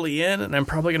really early in, and I'm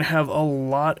probably going to have a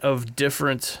lot of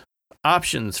different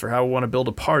options for how I want to build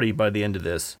a party by the end of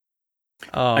this.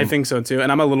 I think so too,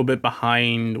 and I'm a little bit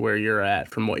behind where you're at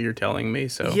from what you're telling me.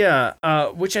 So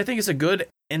which I think is a good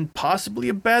and possibly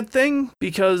a bad thing,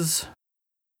 because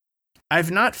I've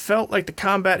not felt like the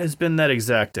combat has been that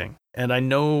exacting. And I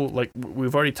know, like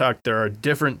we've already talked, there are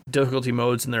different difficulty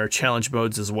modes and there are challenge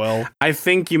modes as well. I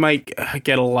think you might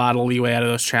get a lot of leeway out of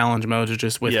those challenge modes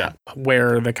just with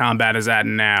where the combat is at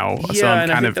now. Yeah, so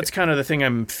I think that's kind of the thing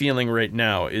I'm feeling right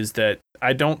now, is that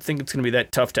I don't think it's going to be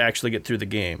that tough to actually get through the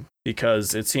game,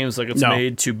 because it seems like it's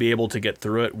made to be able to get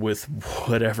through it with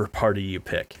whatever party you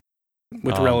pick.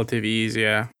 With relative ease,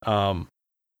 yeah.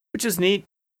 Which is neat.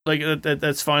 Like,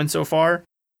 that's fine so far.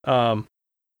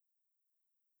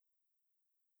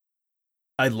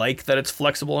 I like that it's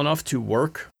flexible enough to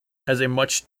work as a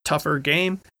much tougher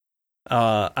game.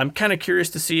 I'm kind of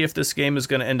curious to see if this game is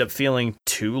going to end up feeling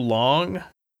too long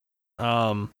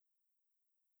on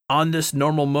this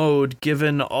normal mode,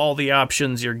 given all the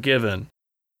options you're given.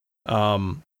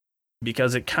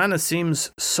 Because it kind of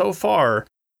seems so far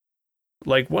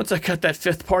like once I got that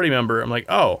 5th party member, I'm like,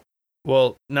 oh,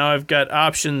 well, now I've got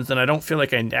options and I don't feel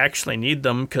like I actually need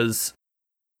them, because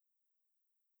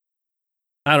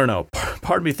I don't know.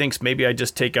 Part of me thinks maybe I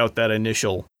just take out that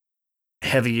initial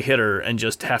heavy hitter and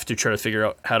just have to try to figure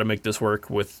out how to make this work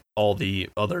with all the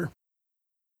other.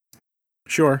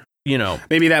 Sure.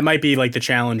 Maybe that might be like the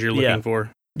challenge you're looking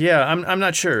for. Yeah, I'm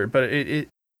not sure, but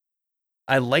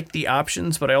I like the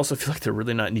options, but I also feel like they're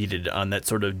really not needed on that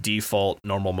sort of default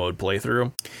normal mode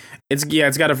playthrough. It's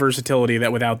got a versatility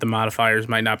that without the modifiers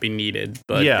might not be needed,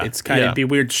 but it's kind of be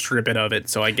weird to strip it of it.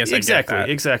 So I guess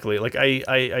exactly. Like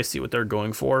I see what they're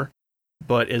going for,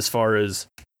 but as far as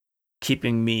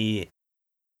keeping me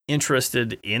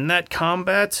interested in that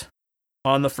combat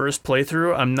on the first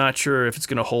playthrough, I'm not sure if it's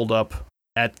going to hold up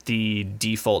at the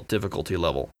default difficulty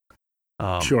level.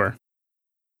 Sure.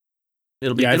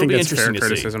 It'll be interesting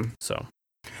to see. So,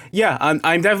 yeah,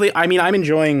 I'm definitely. I mean, I'm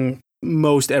enjoying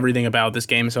most everything about this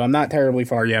game, so I'm not terribly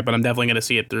far yet, but I'm definitely going to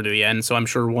see it through to the end. So I'm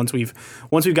sure once we've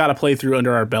got a playthrough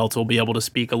under our belts, we'll be able to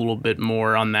speak a little bit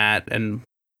more on that, and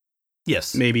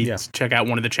maybe check out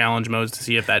one of the challenge modes to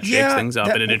see if that shakes things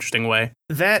up in an interesting way.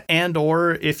 That, and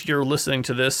or if you're listening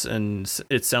to this and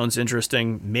it sounds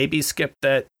interesting, maybe skip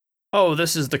that. Oh,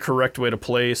 this is the correct way to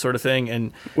play sort of thing.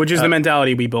 And which is the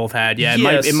mentality we both had. Yeah,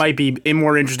 it might be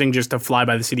more interesting just to fly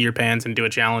by the seat of your pants and do a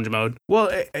challenge mode.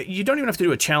 Well, you don't even have to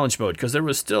do a challenge mode because there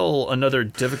was still another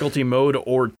difficulty mode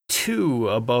or two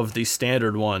above the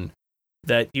standard one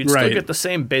that you'd still get the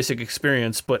same basic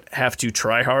experience but have to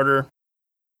try harder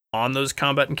on those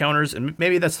combat encounters. And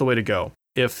maybe that's the way to go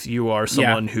if you are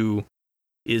someone who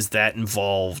is that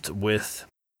involved with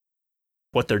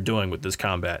what they're doing with this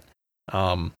combat.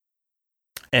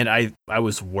 And I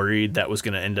was worried that was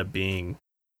going to end up being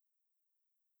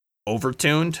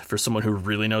overtuned for someone who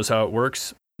really knows how it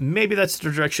works. Maybe that's the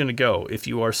direction to go if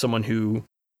you are someone who,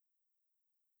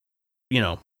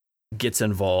 gets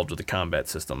involved with the combat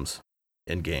systems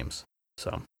in games.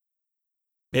 So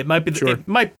it might be it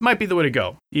might be the way to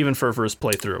go, even for a first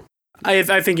playthrough. I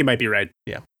think you might be right.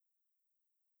 Yeah.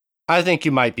 I think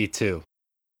you might be too.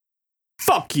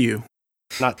 Fuck you.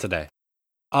 Not today.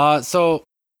 So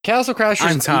Castle Crashers.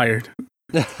 I'm tired.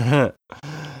 The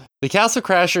Castle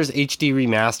Crashers HD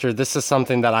Remastered. This is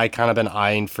something that I kind of been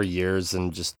eyeing for years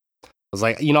and just was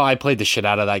like, I played the shit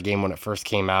out of that game when it first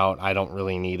came out. I don't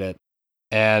really need it.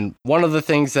 And one of the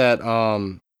things that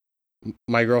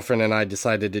my girlfriend and I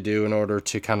decided to do in order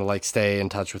to kind of like stay in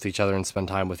touch with each other and spend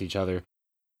time with each other,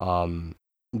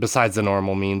 besides the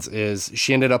normal means, is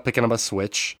she ended up picking up a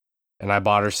Switch. And I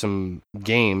bought her some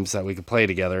games that we could play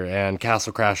together. And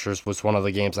Castle Crashers was one of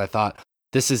the games I thought,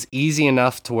 this is easy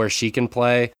enough to where she can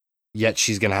play, yet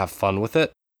she's going to have fun with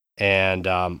it. And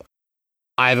I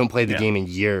haven't played the game in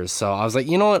years. So I was like,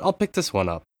 you know what? I'll pick this one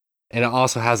up. And it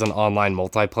also has an online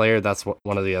multiplayer. That's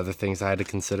one of the other things I had to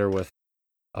consider with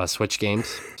Switch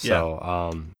games.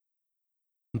 So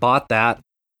bought that.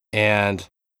 And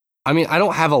I mean, I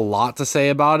don't have a lot to say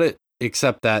about it.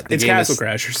 Except that it's Castle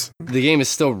Crashers. The game is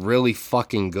still really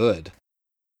fucking good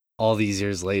all these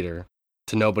years later,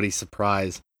 to nobody's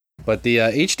surprise. But the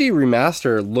HD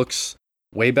remaster looks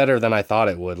way better than I thought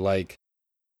it would. Like,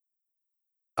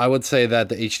 I would say that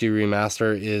the HD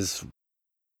remaster is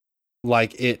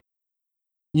like it.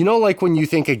 Like when you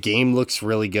think a game looks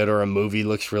really good or a movie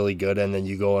looks really good, and then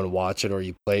you go and watch it or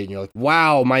you play it, and you're like,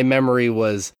 wow, my memory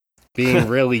was being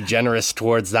really generous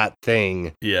towards that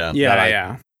thing.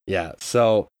 Yeah,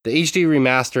 so the HD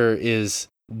remaster is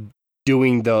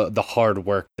doing the hard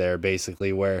work there,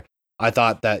 basically, where I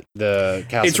thought that the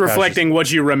Castle it's reflecting what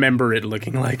you remember it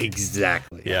looking like.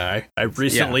 Exactly. Yeah, I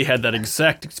recently had that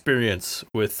exact experience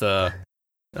with oh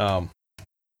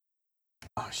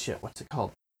shit, what's it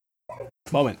called?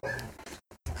 Moment.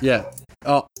 Yeah.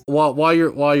 Oh, while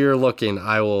you're looking,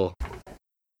 I will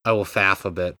faff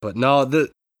a bit, but no, the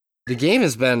game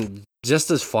has been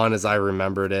just as fun as I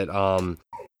remembered it.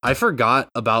 I forgot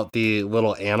about the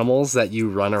little animals that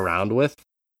you run around with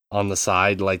on the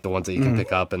side, like the ones that you can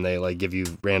pick up and they like give you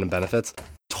random benefits.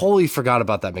 Totally forgot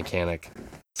about that mechanic.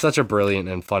 Such a brilliant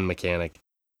and fun mechanic.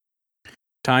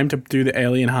 Time to do the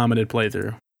alien hominid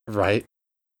playthrough. Right.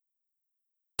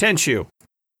 Tenchu.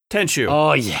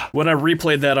 Oh yeah. When I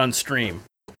replayed that on stream.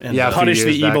 And punish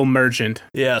the evil merchant.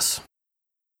 Yes.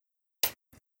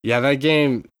 Yeah, that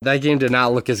game did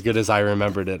not look as good as I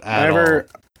remembered it at all.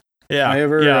 I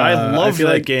loved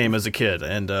that game as a kid,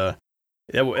 and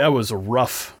that was a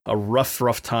rough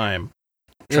time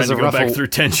trying to go back through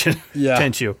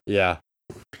Tenchu. Yeah.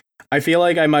 I feel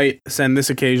like I might send this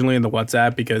occasionally in the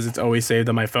WhatsApp because it's always saved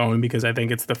on my phone because I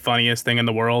think it's the funniest thing in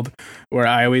the world, where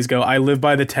I always go, I live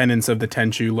by the tenets of the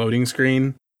Tenchu loading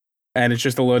screen, and it's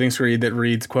just a loading screen that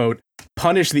reads, quote,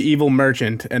 punish the evil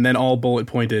merchant, and then all bullet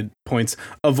points.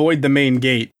 Avoid the main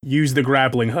gate. Use the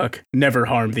grappling hook. Never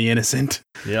harm the innocent.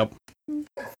 Yep.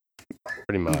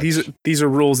 Pretty much. These are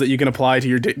rules that you can apply to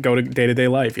your day-to-day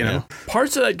life, you know? Yeah.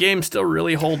 Parts of that game still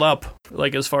really hold up,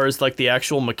 like as far as like the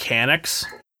actual mechanics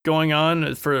going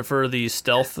on for the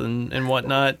stealth and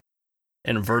whatnot,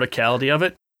 and verticality of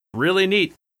it. Really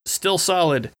neat. Still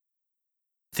solid.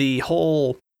 The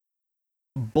whole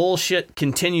bullshit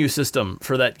continue system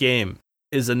for that game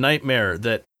is a nightmare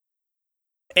that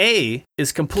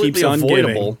is completely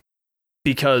avoidable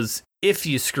because if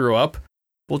you screw up,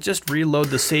 we'll just reload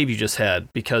the save you just had,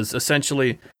 because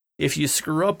essentially if you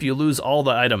screw up, you lose all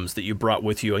the items that you brought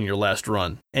with you on your last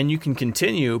run. And you can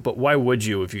continue, but why would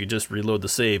you if you could just reload the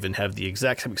save and have the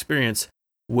exact same experience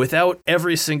without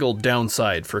every single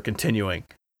downside for continuing?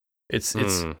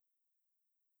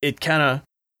 It kind of,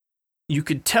 you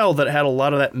could tell that it had a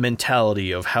lot of that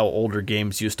mentality of how older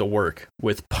games used to work,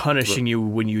 with punishing you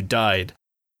when you died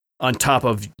on top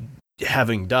of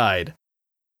having died.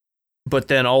 But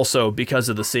then also, because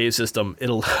of the save system, it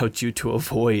allowed you to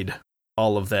avoid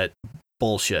all of that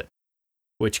bullshit,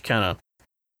 which kind of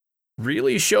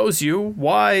really shows you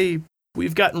why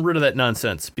we've gotten rid of that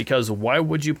nonsense. Because why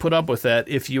would you put up with that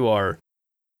if you are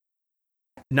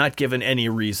not given any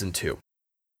reason to?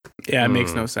 Yeah, it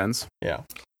makes no sense.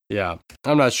 Yeah,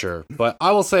 I'm not sure, but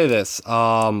I will say this: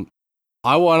 I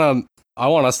want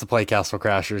us to play Castle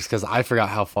Crashers because I forgot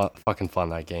how fucking fun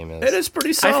that game is. It is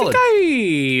pretty solid. I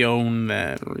think I own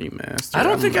that remaster. I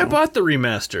don't think I bought the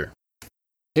remaster.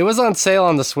 It was on sale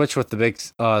on the Switch with the big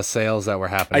sales that were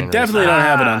happening. I definitely don't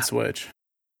have it on Switch.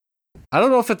 I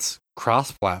don't know if it's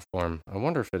cross-platform. I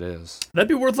wonder if it is. That'd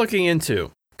be worth looking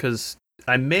into, because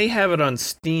I may have it on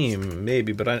Steam,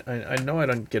 maybe, but I know I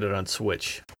don't get it on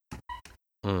Switch.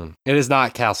 It is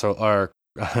not Castle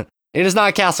it is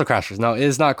not Castle Crashers. No, it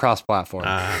is not cross-platform.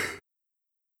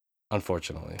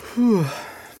 Unfortunately.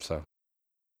 So,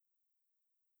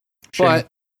 Shame. but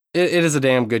it is a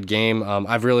damn good game.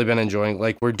 I've really been enjoying.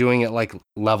 Like, we're doing it like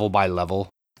level by level.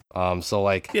 So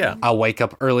like, I'll wake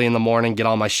up early in the morning, get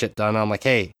all my shit done. I'm like,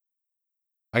 hey,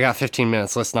 I got 15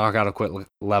 minutes. Let's knock out a quick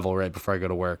level right before I go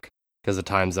to work because of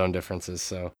time zone differences.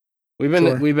 So. We've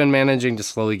been managing to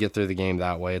slowly get through the game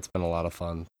that way. It's been a lot of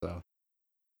fun. So,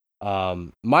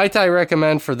 might I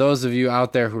recommend for those of you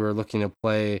out there who are looking to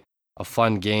play a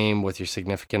fun game with your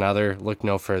significant other, look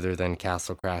no further than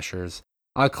Castle Crashers,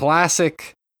 a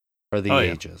classic for the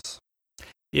ages.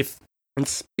 And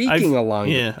speaking of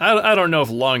long, I don't know if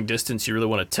long distance you really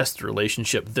want to test the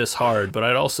relationship this hard, but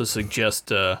I'd also suggest.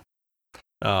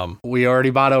 We already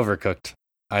bought Overcooked.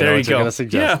 I know what you're gonna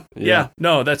suggest. Yeah.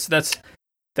 No,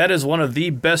 that is one of the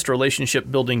best relationship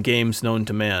building games known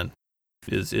to man.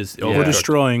 Is Overcooked.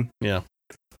 Destroying. Yeah.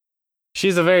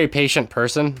 She's a very patient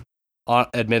person.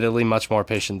 Admittedly, much more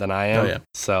patient than I am. Oh, yeah.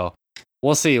 So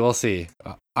we'll see.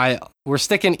 We're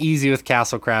sticking easy with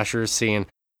Castle Crashers, seeing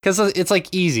because it's like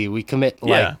easy. We commit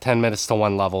 10 minutes to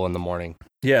one level in the morning.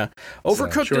 Yeah.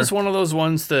 Overcooked is one of those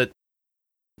ones that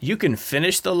you can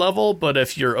finish the level, but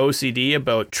if you're OCD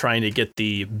about trying to get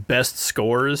the best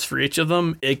scores for each of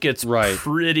them, it gets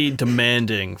pretty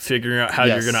demanding figuring out how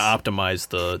you're going to optimize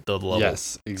the level.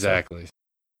 Yes, exactly.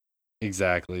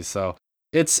 Exactly. So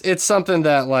it's something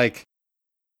that like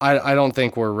I don't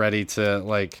think we're ready to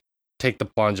like take the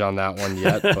plunge on that one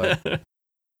yet, but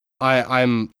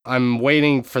I'm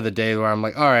waiting for the day where I'm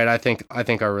like, all right, I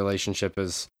think our relationship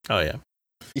is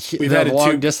We've had the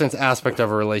long distance aspect of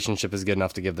a relationship is good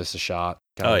enough to give this a shot.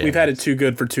 We've had it too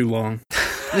good for too long.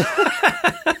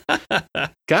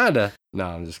 Kinda. No,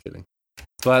 I'm just kidding.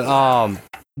 But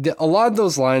along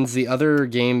those lines,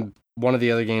 one of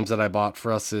the other games that I bought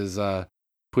for us is Puyo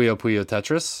Puyo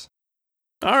Tetris.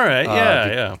 All right,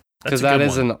 yeah. Because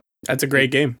that's a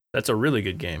great game. That's a really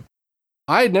good game.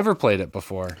 I had never played it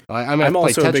before. I'm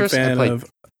also a big fan of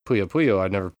Puyo Puyo.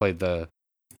 I've never played the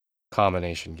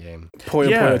combination game. Puyo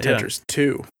Puyo Tetris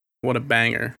 2. What a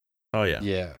banger. Oh, yeah.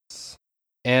 Yes.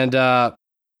 And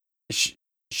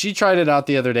she tried it out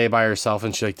the other day by herself,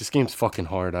 and she's like, this game's fucking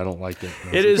hard. I don't like it.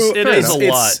 It is a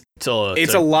lot.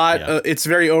 It's a lot. It's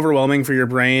very overwhelming for your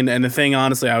brain. And the thing,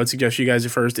 honestly, I would suggest you guys do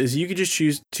first is you could just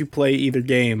choose to play either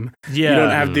game. Yeah. You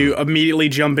don't have to immediately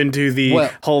jump into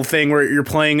the whole thing where you're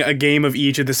playing a game of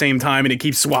each at the same time and it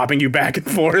keeps swapping you back and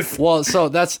forth. Well, so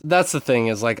that's the thing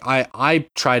is like I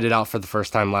tried it out for the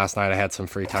first time last night. I had some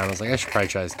free time. I was like, I should probably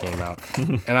try this game out.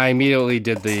 And I immediately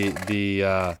did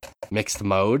the mixed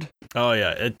mode. Oh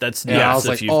yeah, that's and I was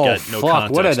like, fuck,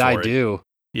 what did I do?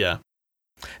 Yeah,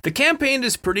 the campaign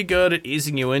is pretty good at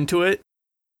easing you into it.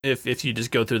 If you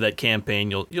just go through that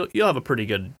campaign, you'll have a pretty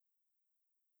good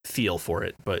feel for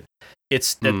it, but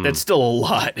that's still a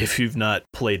lot if you've not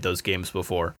played those games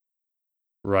before.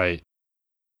 Right.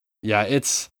 Yeah,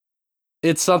 it's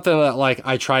something that like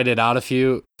I tried it out a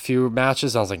few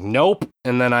matches. I was like, nope.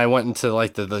 And then I went into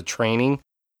like the training,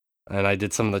 and I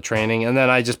did some of the training, and then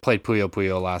I just played Puyo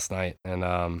Puyo last night. And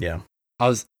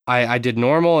I did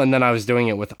normal, and then I was doing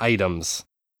it with items,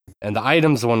 and the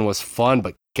items one was fun,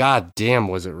 but god damn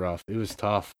was it rough. It was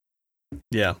tough.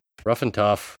 Yeah, rough and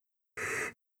tough.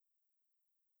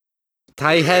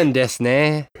 大変です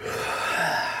ね。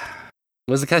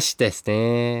難しいです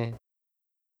ね。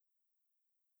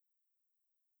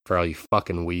For all you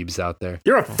fucking weebs out there.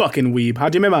 You're a fucking weeb.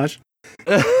 Hajime mash.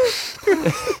 Say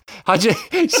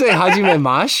hajime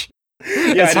mash?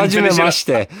 Yeah, it's hajime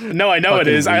mashite. No, I know it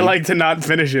is. Weeb. I like to not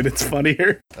finish it. It's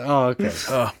funnier. Oh, okay.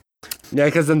 Yeah,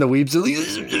 because then the weebs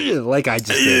are like I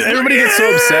just did. Everybody gets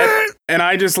so upset, and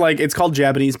I just like, it's called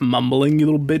Japanese mumbling, you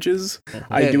little bitches.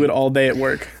 I do it all day at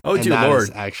work. Oh, And dear that Lord.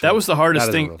 is actually- That was the hardest that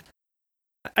is thing. real.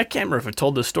 I can't remember if I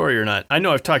told this story or not. I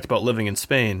know I've talked about living in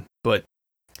Spain, but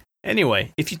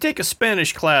anyway, if you take a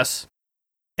Spanish class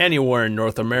anywhere in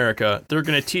North America, they're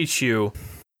going to teach you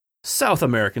South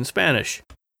American Spanish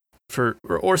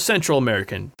or Central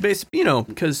American,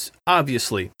 because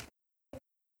obviously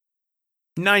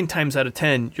 9 times out of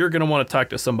 10, you're going to want to talk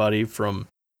to somebody from,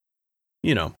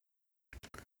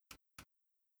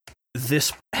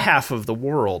 this half of the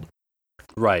world.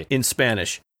 Right. In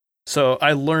Spanish. So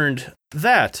I learned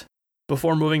that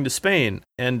before moving to Spain,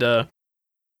 and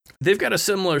they've got a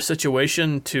similar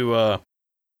situation to,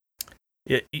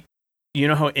 you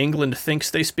know how England thinks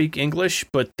they speak English,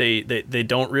 but they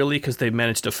don't really, because they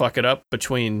managed to fuck it up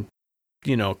between,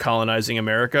 colonizing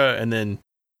America, and then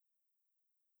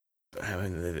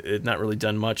it's not really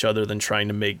done much other than trying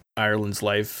to make Ireland's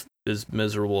life as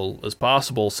miserable as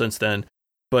possible since then.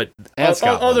 But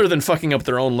other than fucking up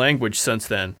their own language since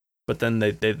then. But then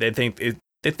they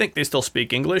think they still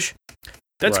speak English.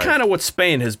 That's Right. kind of what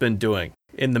Spain has been doing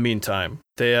in the meantime.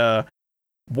 They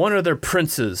one of their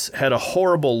princes had a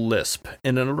horrible lisp,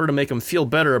 and in order to make them feel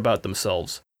better about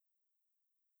themselves,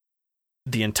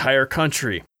 the entire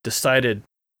country decided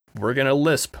we're gonna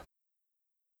lisp.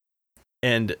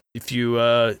 And if you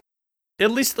at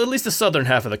least the southern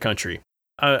half of the country,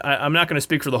 I'm not going to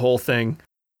speak for the whole thing.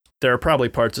 There are probably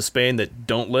parts of Spain that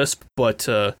don't lisp, but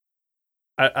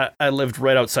I lived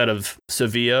right outside of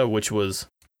Sevilla, which was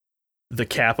the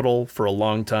capital for a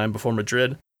long time before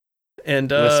Madrid.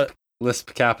 And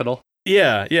Lisp capital.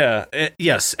 Yeah.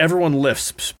 Yes, everyone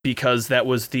lisps because that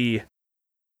was the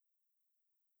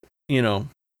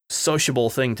sociable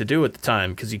thing to do at the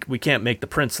time, because we can't make the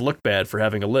prince look bad for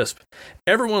having a lisp.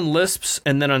 Everyone lisps,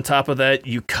 and then on top of that,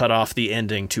 you cut off the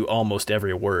ending to almost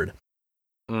every word.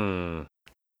 Mm.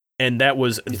 And that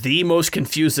was the most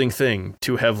confusing thing,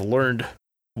 to have learned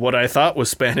what I thought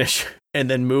was Spanish and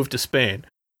then moved to Spain.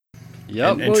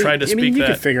 Yep. And tried to speak you that.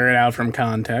 can figure it out from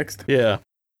context. Yeah.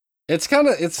 It's kind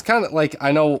of like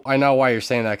I know why you're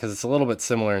saying that, because it's a little bit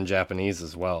similar in Japanese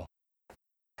as well.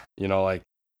 Like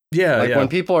when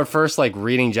people are first like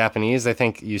reading Japanese, they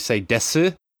think you say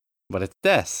desu, but it's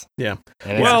des. Yeah.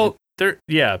 And Well, there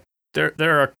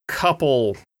are a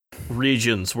couple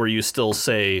regions where you still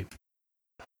say,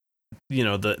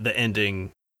 the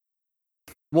ending.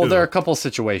 well, there are a couple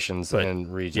situations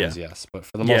and regions, yes, but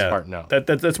for the most part, no.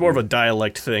 That's more of a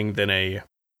dialect thing than a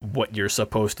what you're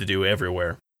supposed to do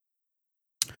everywhere.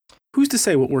 Who's to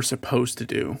say what we're supposed to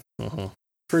do? Uh-huh.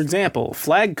 For example,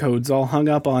 flag code's all hung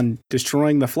up on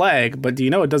destroying the flag, but do you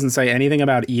know it doesn't say anything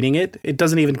about eating it? It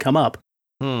doesn't even come up.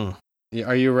 Yeah,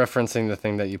 are you referencing the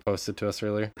thing that you posted to us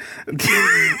earlier?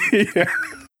 Yeah.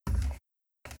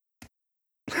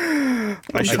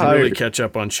 I should really catch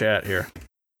up on chat here.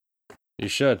 You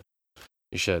should.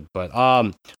 But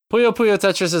Puyo Puyo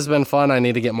Tetris has been fun. I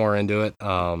need to get more into it.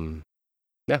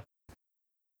 Yeah.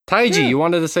 Taiji, you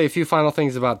wanted to say a few final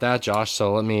things about that, Josh,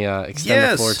 so let me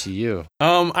extend the floor to you.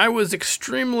 I was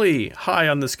extremely high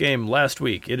on this game last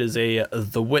week. It is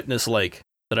The Witness Lake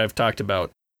that I've talked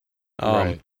about.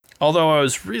 Right. Although I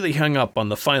was really hung up on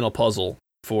the final puzzle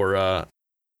for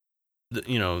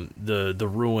the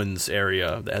ruins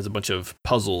area that has a bunch of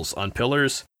puzzles on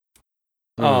pillars.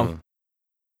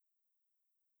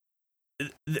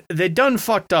 They done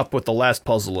fucked up with the last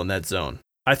puzzle in that zone.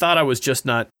 I thought I was just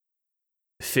not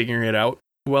figuring it out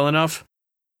well enough.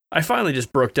 I finally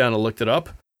just broke down and looked it up.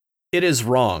 It is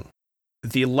wrong.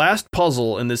 The last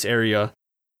puzzle in this area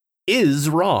is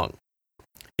wrong.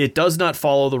 It does not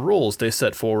follow the rules they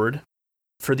set forward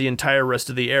for the entire rest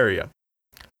of the area.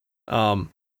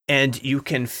 And you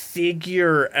can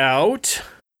figure out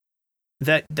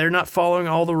that they're not following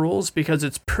all the rules, because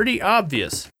it's pretty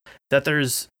obvious that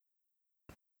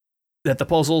the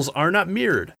puzzles are not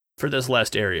mirrored for this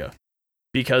last area,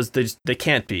 because they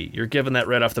can't be. You're given that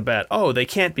right off the bat. Oh, they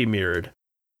can't be mirrored.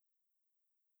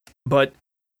 But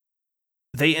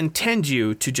they intend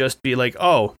you to just be like,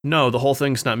 oh, no, the whole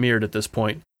thing's not mirrored at this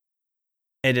point.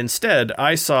 And instead,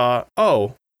 I saw,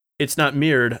 oh, it's not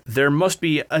mirrored. There must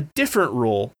be a different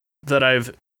rule that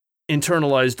I've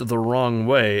internalized the wrong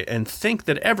way and think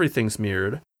that everything's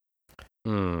mirrored.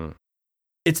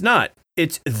 It's not.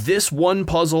 It's this one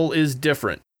puzzle is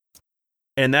different.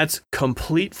 And that's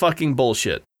complete fucking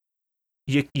bullshit.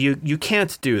 You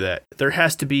can't do that. There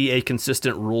has to be a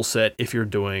consistent rule set if you're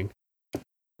doing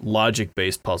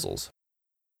logic-based puzzles.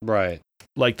 Right.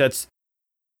 Like that's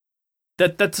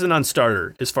a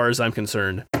non-starter as far as I'm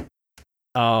concerned.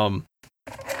 You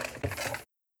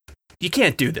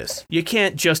can't do this. You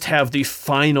can't just have the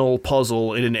final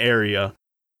puzzle in an area.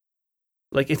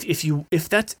 Like if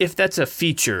that's a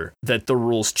feature that the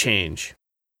rules change,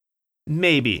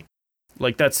 maybe.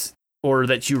 Like or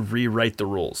that you rewrite the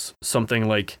rules. Something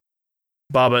like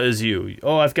Baba is you.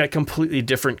 Oh, I've got completely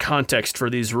different context for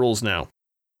these rules now.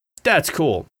 That's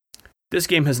cool. This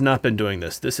game has not been doing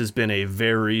this. This has been a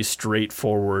very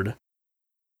straightforward,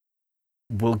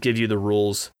 we'll give you the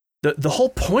rules. The whole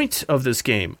point of this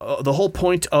game, the whole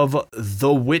point of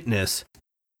The Witness,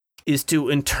 is to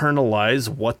internalize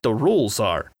what the rules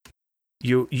are.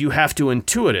 You have to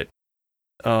intuit it.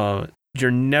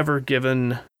 You're never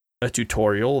given a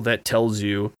tutorial that tells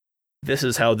you this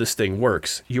is how this thing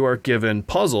works. You are given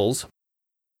puzzles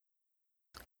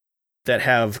that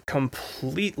have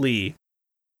completely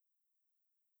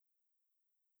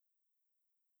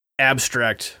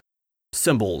abstract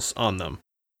symbols on them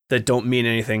that don't mean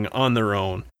anything on their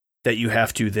own, that you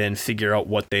have to then figure out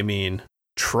what they mean,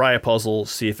 try a puzzle,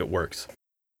 see if it works.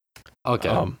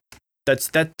 Okay.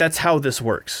 That's how this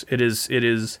works. It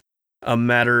is a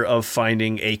matter of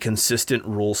finding a consistent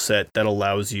rule set that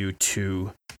allows you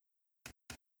to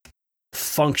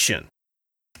function.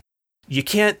 You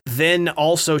can't then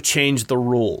also change the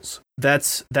rules.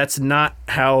 That's not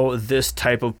how this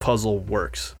type of puzzle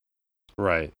works.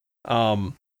 Right.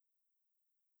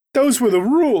 Those were the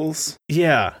rules.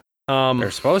 Yeah.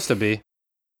 They're supposed to be.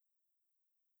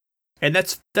 And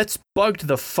that's bugged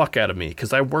the fuck out of me,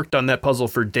 because I worked on that puzzle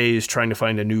for days trying to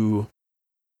find a new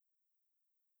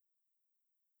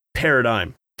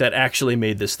paradigm that actually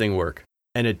made this thing work,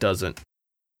 and it doesn't.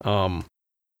 And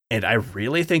I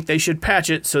really think they should patch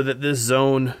it so that this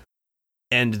zone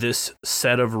and this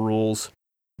set of rules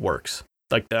works.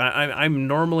 Like, I'm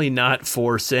normally not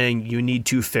for saying you need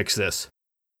to fix this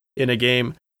in a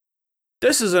game.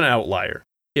 This is an outlier.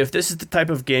 If this is the type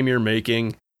of game you're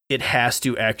making, it has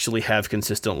to actually have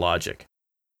consistent logic,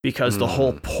 because the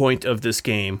whole point of this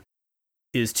game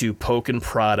is to poke and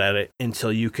prod at it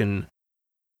until you can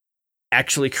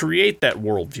actually create that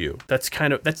worldview.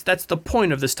 That's the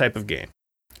point of this type of game,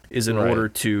 is in order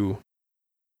to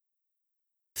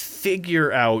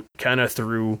figure out kind of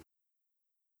through,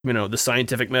 the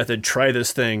scientific method, try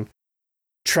this thing,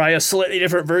 try a slightly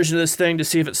different version of this thing to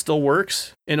see if it still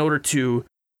works, in order to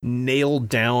nail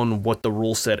down what the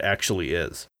rule set actually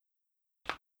is.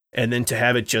 And then to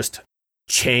have it just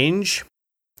change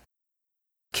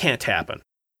can't happen.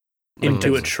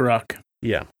 Into a truck.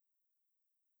 Yeah.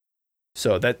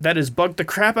 So that has bugged the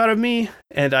crap out of me,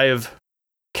 and I have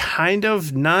kind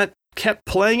of not kept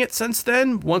playing it since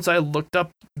then, once I looked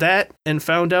up that and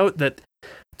found out that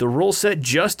the rule set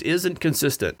just isn't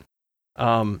consistent.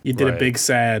 You did a big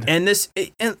sad. And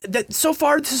so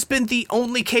far this has been the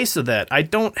only case of that. I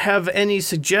don't have any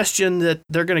suggestion that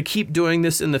they're going to keep doing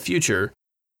this in the future,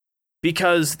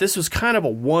 because this was kind of a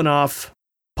one-off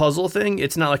puzzle thing.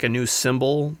 It's not like a new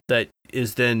symbol that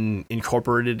is then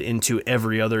incorporated into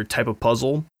every other type of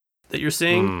puzzle that you're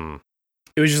seeing.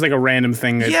 It was just like a random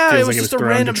thing that feels like it was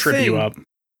thrown to trip you up.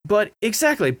 But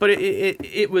exactly. But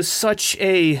it was such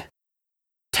a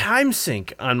time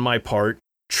sink on my part,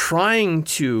 trying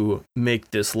to make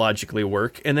this logically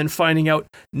work, and then finding out,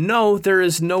 no, there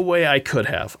is no way I could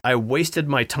have. I wasted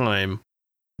my time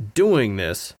doing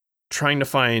this, trying to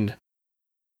find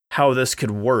how this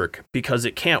could work, because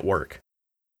it can't work.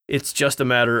 It's just a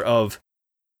matter of,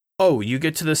 you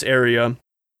get to this area,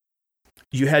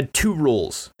 you had two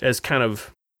rules as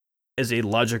a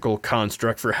logical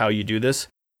construct for how you do this.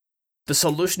 The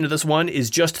solution to this one is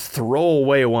just throw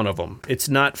away one of them. It's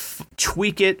not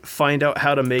tweak it, find out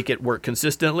how to make it work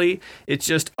consistently. It's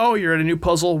just, you're at a new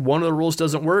puzzle, one of the rules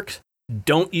doesn't work,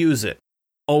 don't use it.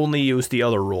 Only use the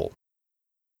other rule.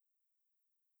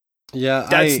 Yeah,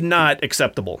 that's not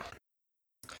acceptable.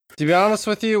 To be honest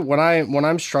with you, when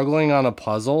I'm struggling on a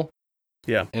puzzle,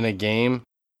 Yeah. in a game,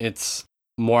 it's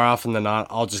more often than not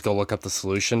I'll just go look up the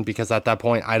solution, because at that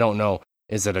point I don't know,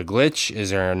 is it a glitch, is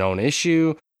there a known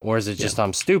issue, or is it just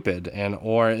I'm stupid,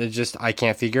 or it just I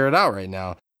can't figure it out right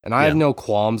now. And I have no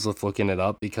qualms with looking it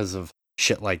up because of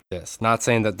shit like this. Not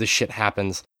saying that this shit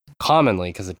happens commonly,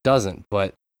 because it doesn't,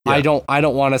 but I don't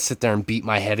want to sit there and beat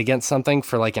my head against something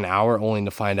for like an hour only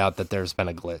to find out that there's been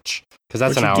a glitch, because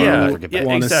that's an hour I'll never get back.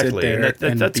 wanna sit exactly. there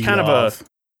That's and kind of off.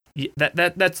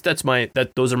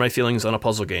 those are my feelings on a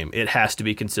puzzle game. It has to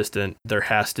be consistent. There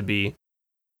has to be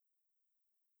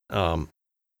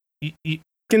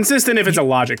consistent if it's a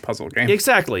logic puzzle game.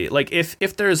 exactly. Like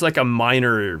if there's like a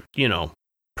minor,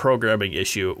 programming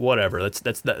issue, whatever.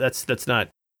 That's not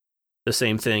the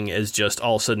same thing as just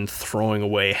all of a sudden throwing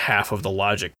away half of the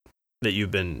logic that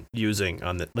you've been using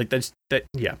on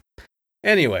yeah.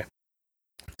 Anyway,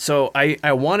 so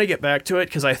I want to get back to it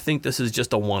because I think this is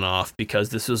just a one-off, because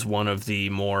this is one of the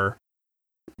more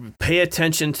pay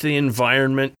attention to the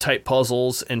environment type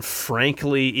puzzles, and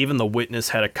frankly, even The Witness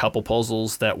had a couple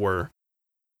puzzles that were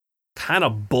kind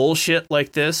of bullshit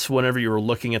like this whenever you were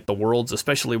looking at the worlds,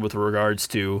 especially with regards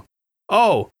to,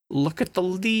 look at the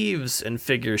leaves and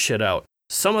figure shit out.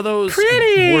 Some of those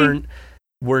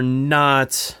were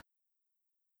not.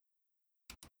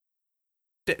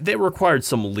 They required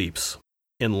some leaps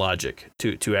in logic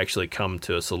to actually come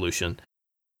to a solution.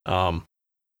 So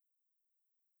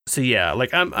yeah,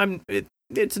 like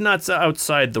it's not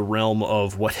outside the realm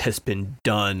of what has been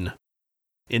done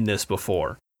in this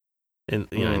before,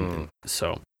 and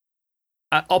so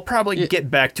I'll probably get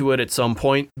back to it at some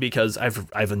point, because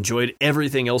I've enjoyed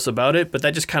everything else about it, but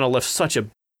that just kind of left such a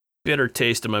bitter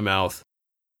taste in my mouth,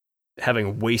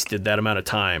 having wasted that amount of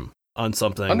time on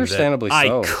something Understandably that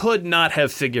so. I could not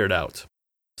have figured out.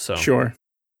 So Sure.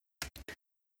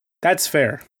 That's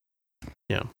fair.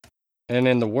 Yeah. And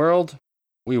in the world,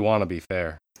 we want to be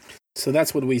fair. So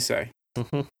that's what we say.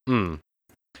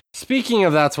 Speaking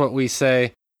of that's what we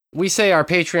say our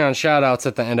Patreon shout-outs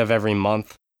at the end of every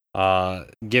month.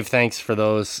 Give thanks for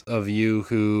those of you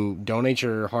who donate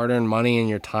your hard-earned money and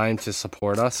your time to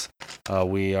support us.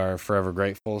 We are forever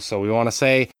grateful. So we want to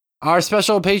say our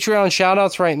special Patreon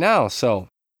shout-outs right now. So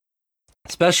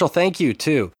special thank you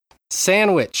to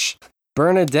Sandwich,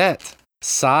 Bernadette,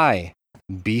 Sai,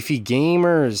 Beefy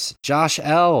Gamers, Josh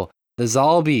L, The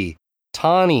Zalby,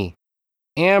 Tawny,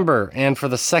 Amber, and for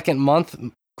the second month,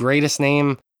 greatest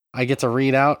name I get to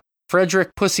read out,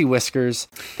 Frederick Pussy Whiskers.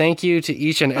 Thank you to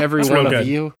each and every one of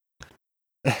you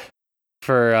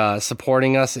for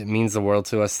supporting us. It means the world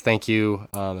to us. Thank you.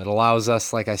 It allows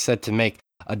us, like I said, to make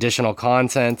additional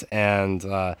content and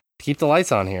to keep the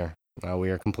lights on here.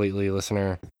 We are completely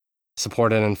listener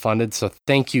supported and funded. So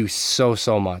thank you so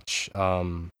much.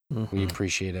 We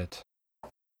appreciate it.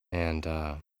 And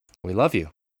we love you.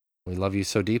 We love you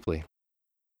so deeply.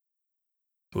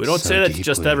 We don't say that to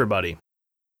just everybody.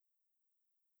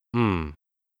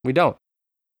 We don't.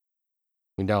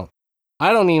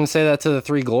 I don't even say that to the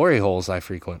 3 glory holes I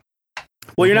frequent.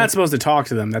 Well, you're not supposed to talk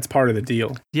to them. That's part of the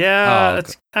deal. Yeah,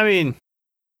 okay. I mean,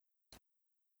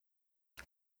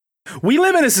 we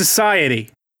live in a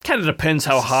society. kind of depends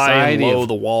how high and low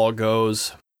the wall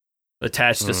goes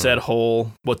attached to said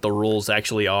hole, what the rules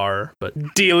actually are.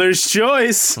 But dealer's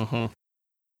choice.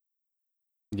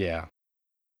 Yeah.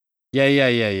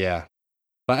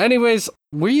 But anyways,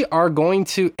 we are going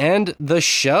to end the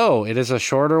show. It is a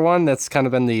shorter one. That's kind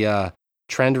of been the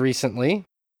trend recently.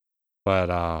 But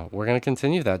we're going to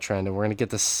continue that trend, and we're going to get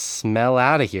the smell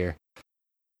out of here.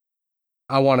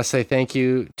 I want to say thank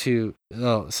you to...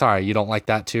 Oh, sorry, you don't like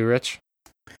that too, Rich?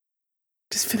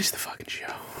 Just finish the fucking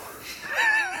show.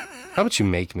 How about you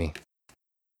make me?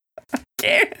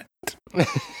 Can't.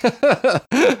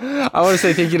 I want to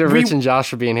say thank you to Rich and Josh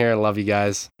for being here. I love you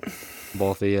guys.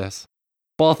 Both of yous.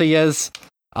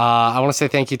 I want to say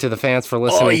thank you to the fans for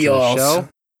listening to the show.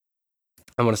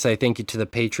 I want to say thank you to the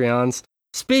Patreons.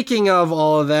 Speaking of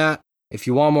all of that, if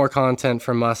you want more content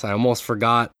from us, I almost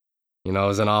forgot. It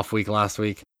was an off week last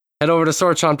week. Head over to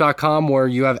swordchomp.com where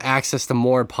you have access to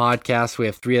more podcasts. We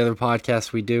have 3 other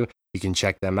podcasts we do. You can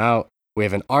check them out. We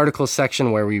have an article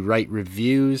section where we write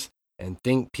reviews and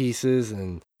think pieces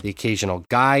and the occasional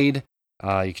guide.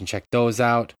 You can check those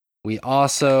out. We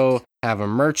also have a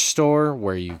merch store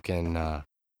where you can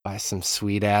buy some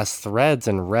sweet ass threads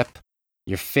and rep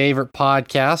your favorite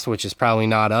podcast, which is probably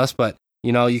not us, but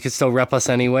you can still rep us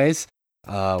anyways.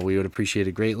 We would appreciate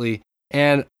it greatly.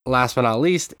 And last but not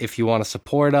least, if you want to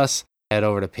support us, head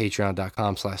over to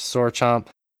patreon.com/swordchomp.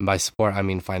 And by support, I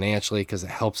mean financially, because it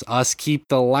helps us keep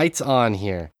the lights on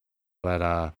here.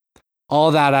 But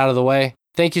all that out of the way,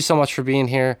 thank you so much for being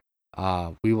here.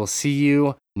 We will see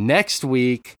you next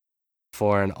week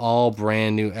for an all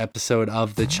brand new episode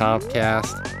of the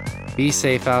Chompcast. Be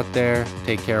safe out there,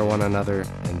 take care of one another,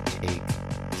 and take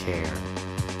care.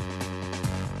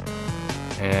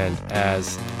 And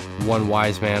as one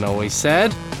wise man always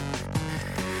said,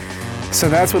 So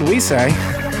that's what we say.